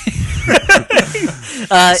snorifying.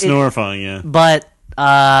 Snorifying, yeah. But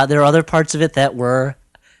there are other parts of it that were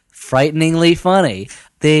frighteningly funny.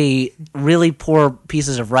 They really poor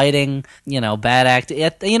pieces of writing, bad acting.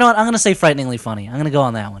 You know what? I'm going to say frighteningly funny. I'm going to go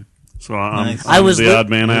on that one. So I'm, Nice. I'm I was the odd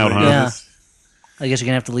man out, huh? Yeah. I guess you're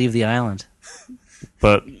going to have to leave the island,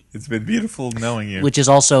 But It's been beautiful knowing you. which is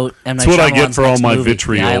also M. Night That's what I get Shyamalan's for all next my movie,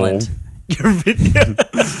 vitriol. The Island.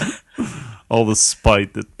 all the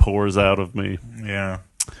spite that pours out of me. Yeah.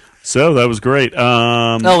 So that was great.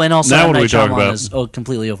 Oh, and also now M. what do we Night talk Shyamalan about? is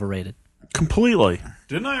completely overrated. Completely.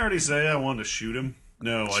 Didn't I already say I wanted to shoot him?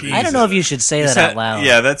 No, I didn't. I don't know if you should say that out loud.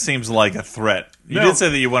 Yeah, that seems like a threat. You did say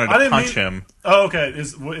that you wanted to punch him. Oh, okay.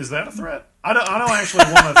 Is that a threat? I don't actually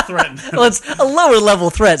want to threaten him. Well, it's a lower level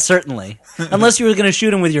threat, certainly. Unless you were going to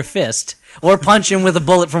shoot him with your fist. Or punch him with a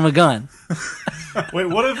bullet from a gun. Wait,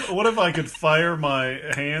 what if I could fire my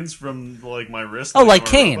hands from like my wrist? Oh, like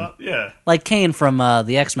Kane. Yeah. Like Kane from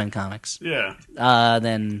the X-Men comics. Yeah.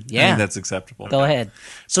 Then, I yeah. think that's acceptable. Go ahead.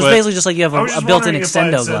 So it's basically just like you have a built-in extendo if I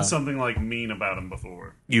had said glove. something like mean about him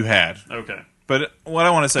before. You had. Okay. But what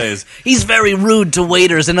I want to say is... He's very rude to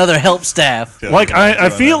waiters and other help staff. Like, I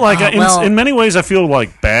feel like, well, in many ways, I feel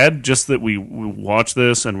like bad just that we watch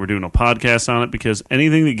this and we're doing a podcast on it, because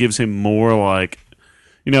anything that gives him more, like,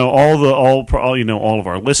 all of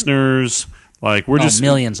our listeners, like, we're just...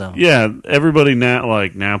 millions of them. Yeah, everybody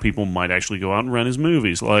now people might actually go out and rent his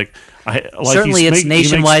movies. Certainly its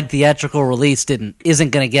nationwide theatrical release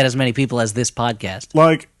isn't going to get as many people as this podcast.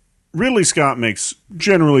 Like, Ridley Scott makes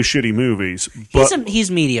generally shitty movies, but He's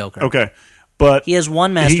mediocre. okay, but He has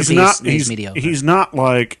one masterpiece and he's mediocre. He's not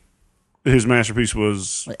like his masterpiece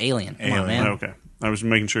was Alien. Come on, man. Okay, I was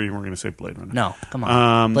making sure you weren't going to say Blade Runner. No, come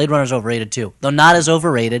on. Blade Runner's overrated too, though not as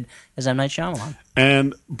overrated as M. Night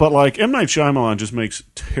Shyamalan. But like M. Night Shyamalan just makes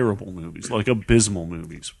terrible movies, like abysmal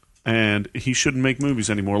movies, and he shouldn't make movies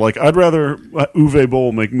anymore. Like, I'd rather Uwe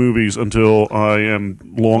Boll make movies until I am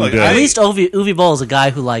long dead. At least Uwe Boll is a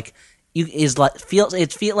guy who feels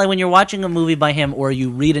like when you're watching a movie by him or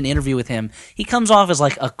you read an interview with him, he comes off as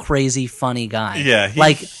like a crazy funny guy. Yeah,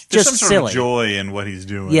 there's just some sort silly of joy in what he's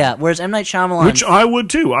doing. Yeah, whereas M. Night Shyamalan, which I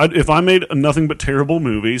would too. If I made nothing but terrible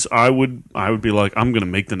movies, I would be like, I'm going to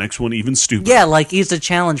make the next one even stupider. Yeah, like he's a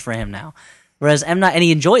challenge for him now. Whereas and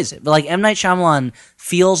he enjoys it. But like M. Night Shyamalan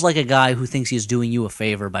feels like a guy who thinks he's doing you a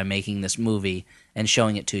favor by making this movie and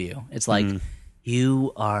showing it to you. It's like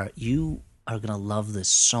you are gonna love this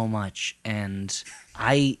so much, and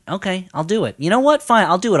I'll do it. You know what? Fine,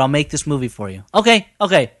 I'll do it. I'll make this movie for you. Okay,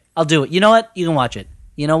 I'll do it. You know what? You can watch it.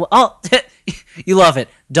 You know what? Oh, you love it.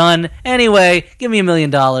 Done. Anyway, give me $1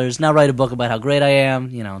 million. Now write a book about how great I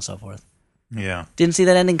am, and so forth. Yeah. Didn't see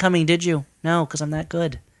that ending coming, did you? No, because I'm that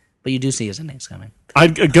good. But you do see his endings coming.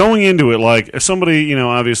 Going into it, like, if somebody,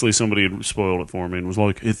 obviously somebody had spoiled it for me and was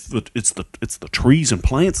like, it's the trees and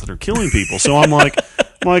plants that are killing people. So I'm like,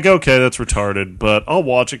 okay, that's retarded, but I'll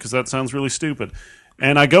watch it because that sounds really stupid.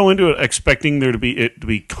 And I go into it expecting there to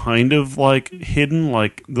be kind of like hidden,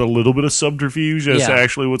 like the little bit of subterfuge as to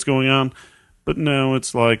actually what's going on. But no,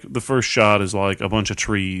 it's like the first shot is like a bunch of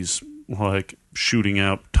trees like shooting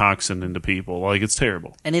out toxin into people. Like, it's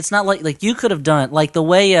terrible. And it's not like you could have done like the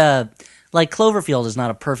way like Cloverfield is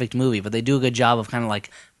not a perfect movie, but they do a good job of kind of like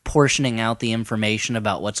portioning out the information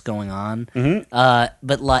about what's going on.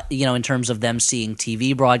 But in terms of them seeing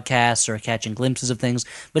TV broadcasts or catching glimpses of things.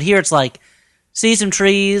 But here it's like, see some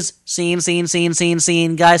trees, scene.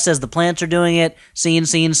 Guy says the plants are doing it, scene,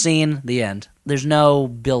 the end. There's no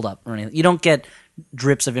build-up or anything. You don't get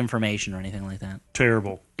drips of information or anything like that.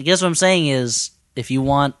 Terrible. I guess what I'm saying is, if you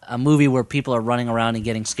want a movie where people are running around and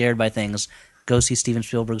getting scared by things, go see Steven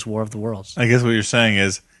Spielberg's War of the Worlds. I guess what you're saying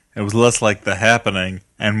is, it was less like The Happening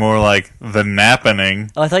and more like The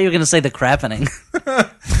Nappening. Oh, I thought you were going to say The Crappening.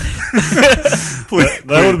 That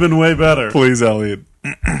would have been way better. Please, Elliot.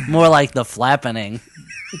 More like The Flappening.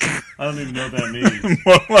 I don't even know what that means.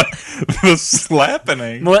 More like The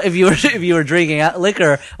Slappening. More if you were drinking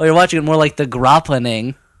liquor or you're watching it, more like The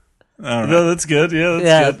Groppening. Right. No, that's good. Yeah,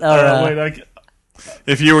 that's good. Or,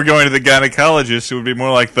 if you were going to the gynecologist, it would be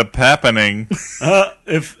more like The Pappening.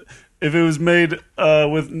 If it was made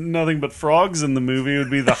with nothing but frogs in the movie, it would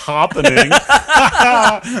be The Hoppening.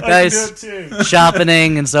 Nice.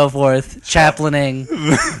 Shoppening and so forth. Chaplining.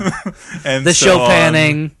 And The so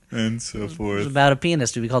Chopaning. and so forth. It's about a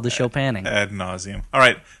pianist. It would be called The Chopaning. Ad nauseum. All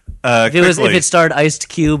right. If it starred Iced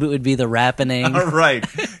Cube, it would be The Rappening. All right.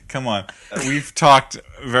 Come on. We've talked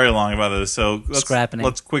very long about this, so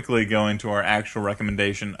let's quickly go into our actual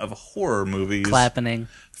recommendation of horror movies. Clappening.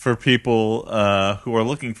 For people who are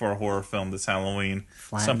looking for a horror film this Halloween.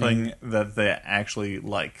 Something that they actually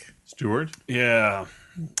like. Stuart? Yeah.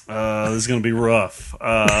 This is going to be rough.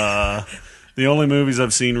 The only movies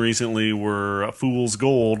I've seen recently were Fool's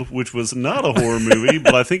Gold, which was not a horror movie,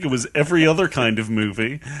 but I think it was every other kind of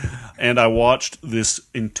movie. And I watched this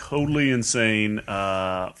totally insane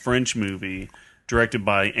French movie directed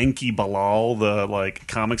by Enki Bilal, the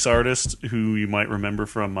comics artist who you might remember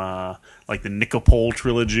from the Nicopole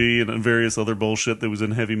trilogy and various other bullshit that was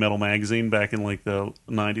in Heavy Metal magazine back in the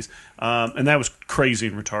 90s. And that was crazy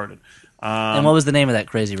and retarded. And what was the name of that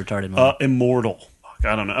crazy retarded movie? Immortal.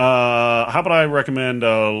 I don't know. How about I recommend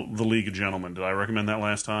The League of Gentlemen? Did I recommend that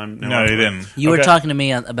last time? No, you didn't. You were talking to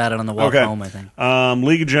me about it on the walk home, I think.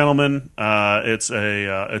 League of Gentlemen. It's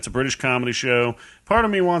a British comedy show. Part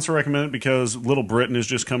of me wants to recommend it because Little Britain has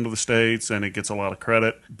just come to the States and it gets a lot of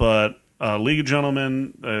credit. But League of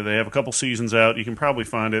Gentlemen, they have a couple seasons out. You can probably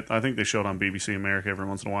find it. I think they show it on BBC America every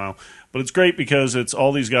once in a while. But it's great because it's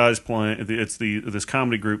all these guys playing. It's this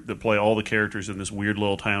comedy group that play all the characters in this weird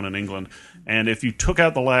little town in England. And if you took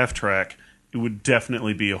out the laugh track, it would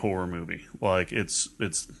definitely be a horror movie. Like it's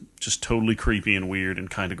just totally creepy and weird and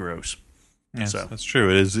kind of gross. Yes, so that's true.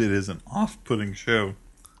 It is an off-putting show.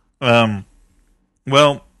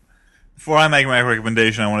 Well, before I make my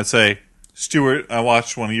recommendation, I want to say, Stuart, I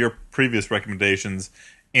watched one of your previous recommendations,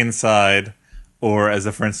 Inside, or as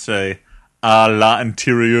the French say, à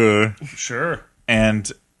l'intérieur. Sure.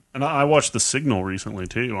 And I watched The Signal recently,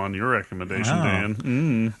 too, on your recommendation,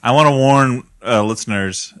 Dan. I want to warn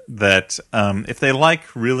listeners that if they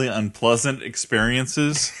like really unpleasant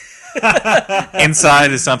experiences,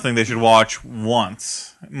 Inside is something they should watch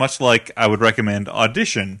once. Much like I would recommend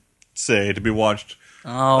Audition, say, to be watched. Oh,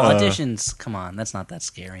 Auditions, come on, that's not that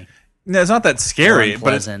scary. No, it's not that scary,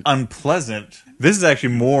 but it's unpleasant. This is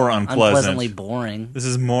actually more unpleasant. Unpleasantly boring. This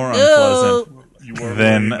is more unpleasant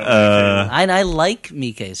than. I like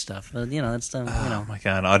Miike stuff, but that's Oh my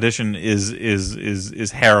god, Audition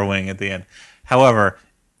is harrowing at the end. However,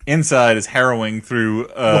 Inside is harrowing through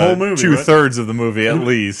the whole movie, 2/3 of the movie at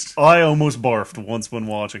least. I almost barfed once when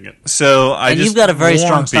watching it. So you've got a very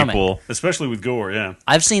strong stomach, especially with gore. Yeah,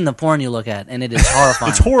 I've seen the porn you look at, and it is horrifying.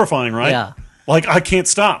 It's horrifying, right? Yeah, like I can't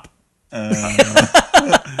stop. I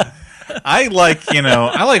like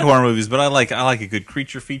horror movies, but I like a good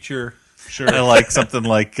creature feature. Sure, I like something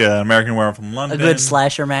like American Werewolf in London, a good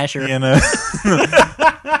slasher masher.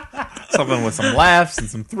 Something with some laughs and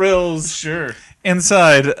some thrills. Sure.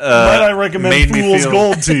 Inside, but I recommend Fool's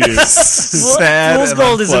Gold to you. Sad. Fool's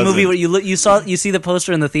Gold is a movie where you see the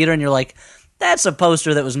poster in the theater and you're like, that's a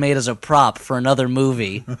poster that was made as a prop for another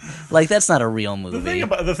movie. Like, that's not a real movie.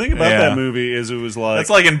 The thing about that movie is it was like... It's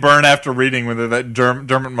like in Burn After Reading with that Dermot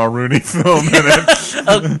Mulroney film in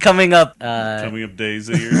it. Coming Up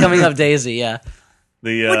Daisy. Coming Up Daisy, yeah.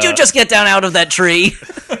 Would you just get down out of that tree?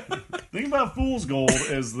 The thing about Fool's Gold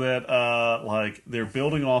is that they're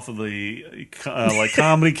building off of the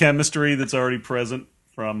comedy chemistry that's already present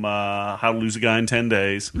from How to Lose a Guy in 10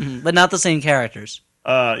 Days. Mm-hmm. But not the same characters.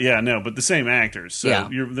 But the same actors. So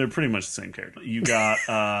they're pretty much the same character. You got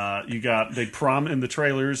in the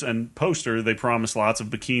trailers and poster they promise lots of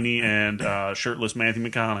bikini and shirtless Matthew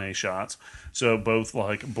McConaughey shots. So both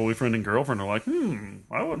like boyfriend and girlfriend are like,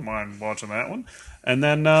 I wouldn't mind watching that one. And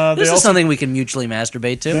then this is something we can mutually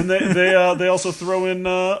masturbate to. Then they also throw in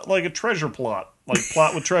like a treasure plot. Like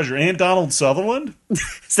plot with treasure. And Donald Sutherland.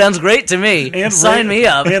 Sounds great to me. And sign me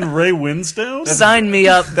up. And Ray Winstone. Sign me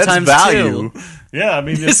up. That's times value. 2. Yeah, I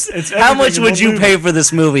mean, it's how much would you pay for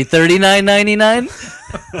this movie?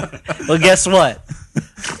 $39.99? Well, guess what?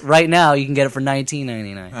 Right now, you can get it for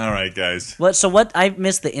 $19.99. All right, guys. What? I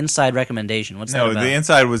missed the Inside recommendation. What's that about? The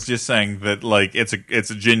Inside was just saying that like it's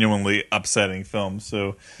a genuinely upsetting film.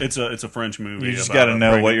 So it's a French movie. You just got to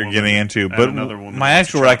know what you're getting into. But my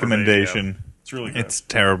actual recommendation, it's really good. It's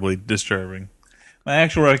terribly disturbing. My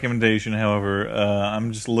actual recommendation, however,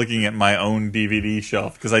 I'm just looking at my own DVD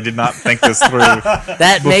shelf because I did not think this through.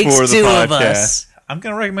 That makes two of us. I'm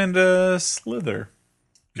going to recommend Slither.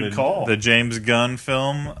 Good call. The James Gunn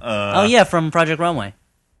film. From Project Runway.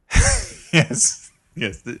 Yes.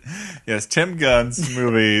 Tim Gunn's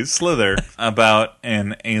movie Slither about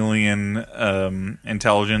an alien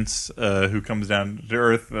intelligence who comes down to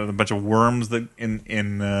Earth with a bunch of worms that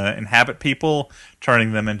inhabit people,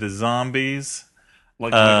 turning them into zombies.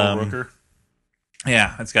 Like Michael Rooker.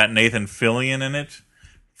 Yeah, it's got Nathan Fillion in it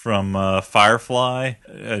from Firefly.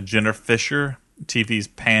 Jenna Fisher, TV's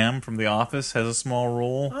Pam from The Office, has a small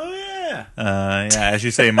role. Oh, yeah. As you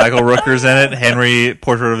say, Michael Rooker's in it. Henry,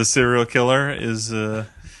 Portrait of a Serial Killer, is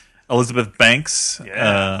Elizabeth Banks,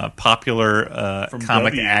 popular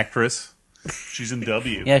comic actress. She's in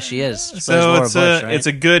W. Yeah, she is. So it's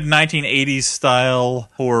a good 1980s style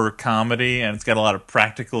horror comedy, and it's got a lot of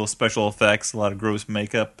practical special effects, a lot of gross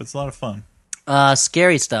makeup. It's a lot of fun.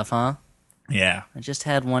 Scary stuff, huh? Yeah. I just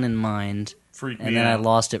had one in mind, and then I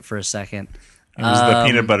lost it for a second. It was the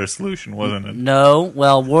peanut butter solution, wasn't it? No.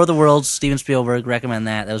 Well, War of the Worlds, Steven Spielberg, recommend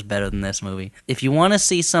that. That was better than this movie. If you want to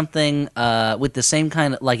see something with the same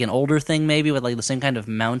kind of, like an older thing maybe, with like the same kind of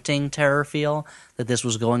mounting terror feel that this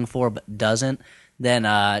was going for but doesn't, then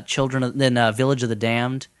Village of the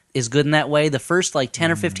Damned is good in that way. The first 10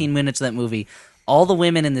 or 15 minutes of that movie all the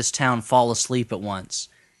women in this town fall asleep at once.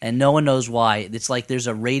 And no one knows why. It's like there's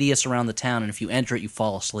a radius around the town, and if you enter it, you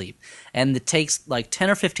fall asleep. And it takes like 10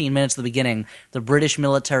 or 15 minutes at the beginning, the British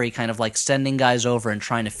military kind of like sending guys over and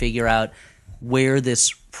trying to figure out where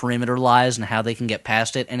this perimeter lies and how they can get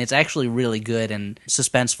past it. And it's actually really good and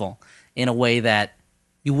suspenseful in a way that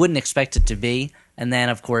you wouldn't expect it to be. And then,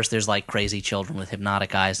 of course, there's like crazy children with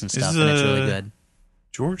hypnotic eyes and stuff, and it's really good.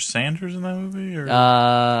 George Sanders in that movie? Or?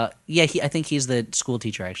 Yeah, I think he's the school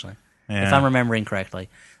teacher, actually, Yeah. if I'm remembering correctly.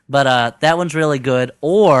 But that one's really good.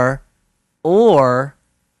 Or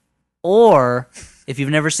if you've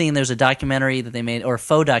never seen, there's a documentary that they made, or a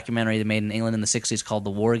faux documentary they made in England in the 60s called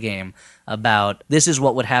The War Game, about this is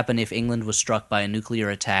what would happen if England was struck by a nuclear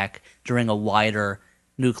attack during a wider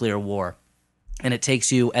nuclear war. And it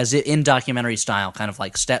takes you, as in documentary style, kind of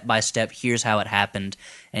like step by step, here's how it happened,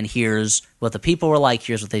 and here's what the people were like,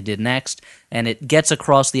 here's what they did next. And it gets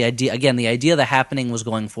across the idea, again, the idea the happening was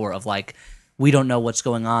going for of like, we don't know what's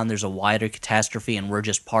going on, there's a wider catastrophe, and we're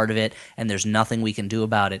just part of it, and there's nothing we can do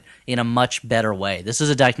about it, in a much better way. This is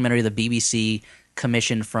a documentary the BBC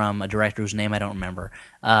commissioned from a director whose name I don't remember,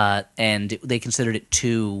 and they considered it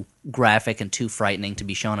too graphic and too frightening to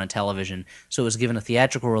be shown on television, so it was given a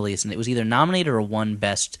theatrical release, and it was either nominated or won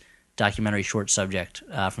Best Documentary Short Subject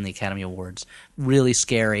from the Academy Awards. Really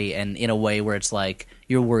scary, and in a way where it's like,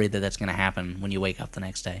 you're worried that that's going to happen when you wake up the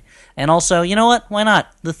next day. And also, you know what? Why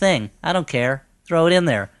not? The Thing. I don't care. Throw it in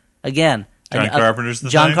there. Again. John Carpenter's The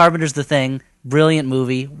Thing? John Carpenter's The Thing. Brilliant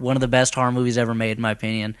movie. One of the best horror movies ever made, in my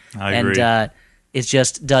opinion. I agree. And it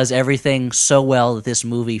just does everything so well that this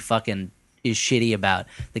movie fucking is shitty about.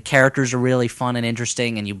 The characters are really fun and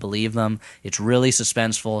interesting, and you believe them. It's really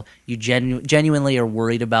suspenseful. You genuinely are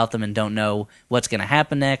worried about them and don't know what's going to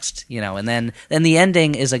happen next. You know, and then the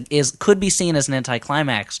ending could be seen as an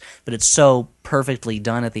anticlimax, but it's so perfectly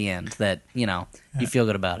done at the end that you feel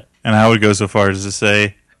good about it. And I would go so far as to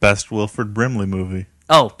say, best Wilford Brimley movie.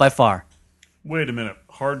 Oh, by far. Wait a minute.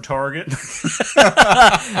 Hard Target.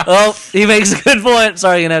 Oh, he makes a good point.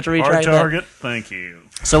 Sorry, you're gonna have to retract Hard Target. that. Thank you.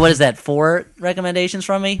 So what is that? 4 recommendations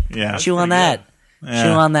from me? Yeah. Chew on that. Yeah. Chew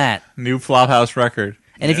on that. New Flophouse record.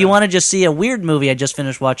 And if you want to just see a weird movie, I just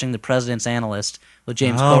finished watching The President's Analyst with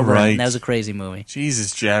James Coburn. Right. And that was a crazy movie.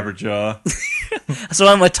 Jesus, Jabberjaw. So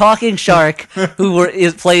I'm a talking shark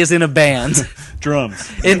who plays in a band. Drums.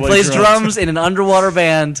 It plays drums in an underwater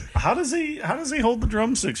band. How does he hold the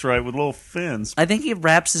drumsticks right with little fins? I think he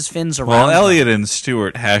wraps his fins around. Well, them. Elliot and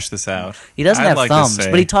Stuart hash this out. He doesn't I'd have like to thumbs,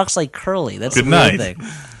 say, but he talks like Curly. That's good the weird night. thing.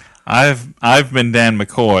 I've been Dan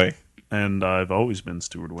McCoy. And I've always been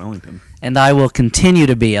Stuart Wellington. And I will continue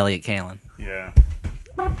to be Elliot Kalin. Yeah.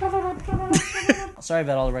 Sorry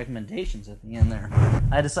about all the recommendations at the end there.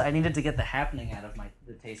 I needed to get the happening out of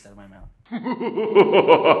the taste out of my mouth.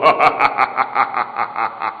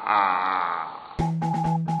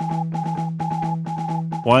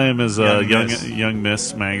 YM is Miss. Young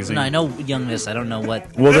Miss magazine. No, I know Young Miss. I don't know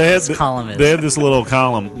what Well, this column is. They had this little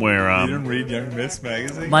column where You didn't read Young Miss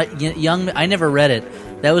magazine? I never read it.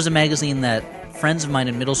 That was a magazine that friends of mine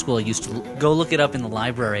in middle school used to go look it up in the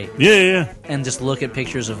library yeah. and just look at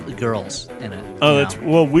pictures of girls in it. Oh, that's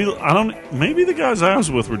maybe the guys I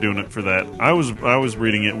was with were doing it for that. I was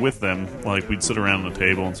reading it with them. Like we'd sit around the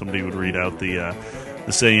table and somebody would read out the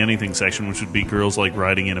Say Anything section, which would be girls like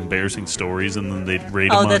writing in embarrassing stories, and then they'd rate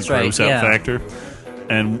them on gross out factor.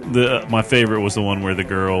 And my favorite was the one where the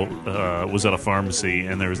girl was at a pharmacy,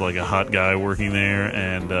 and there was like a hot guy working there,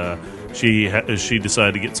 and she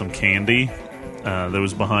decided to get some candy that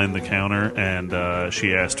was behind the counter, and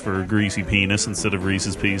she asked for a greasy penis instead of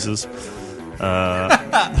Reese's Pieces.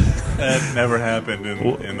 That never happened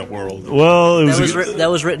in the world. Well, that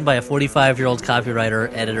was written by a 45-year-old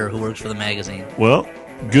copywriter editor who works for the magazine. Well,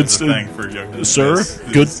 good Thing for Young sir.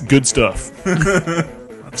 Miss. Good stuff.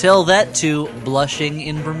 Till that to Blushing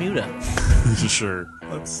in Bermuda. Sure.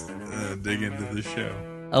 Let's dig into the show.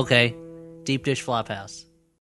 Okay, Deep Dish Flophouse.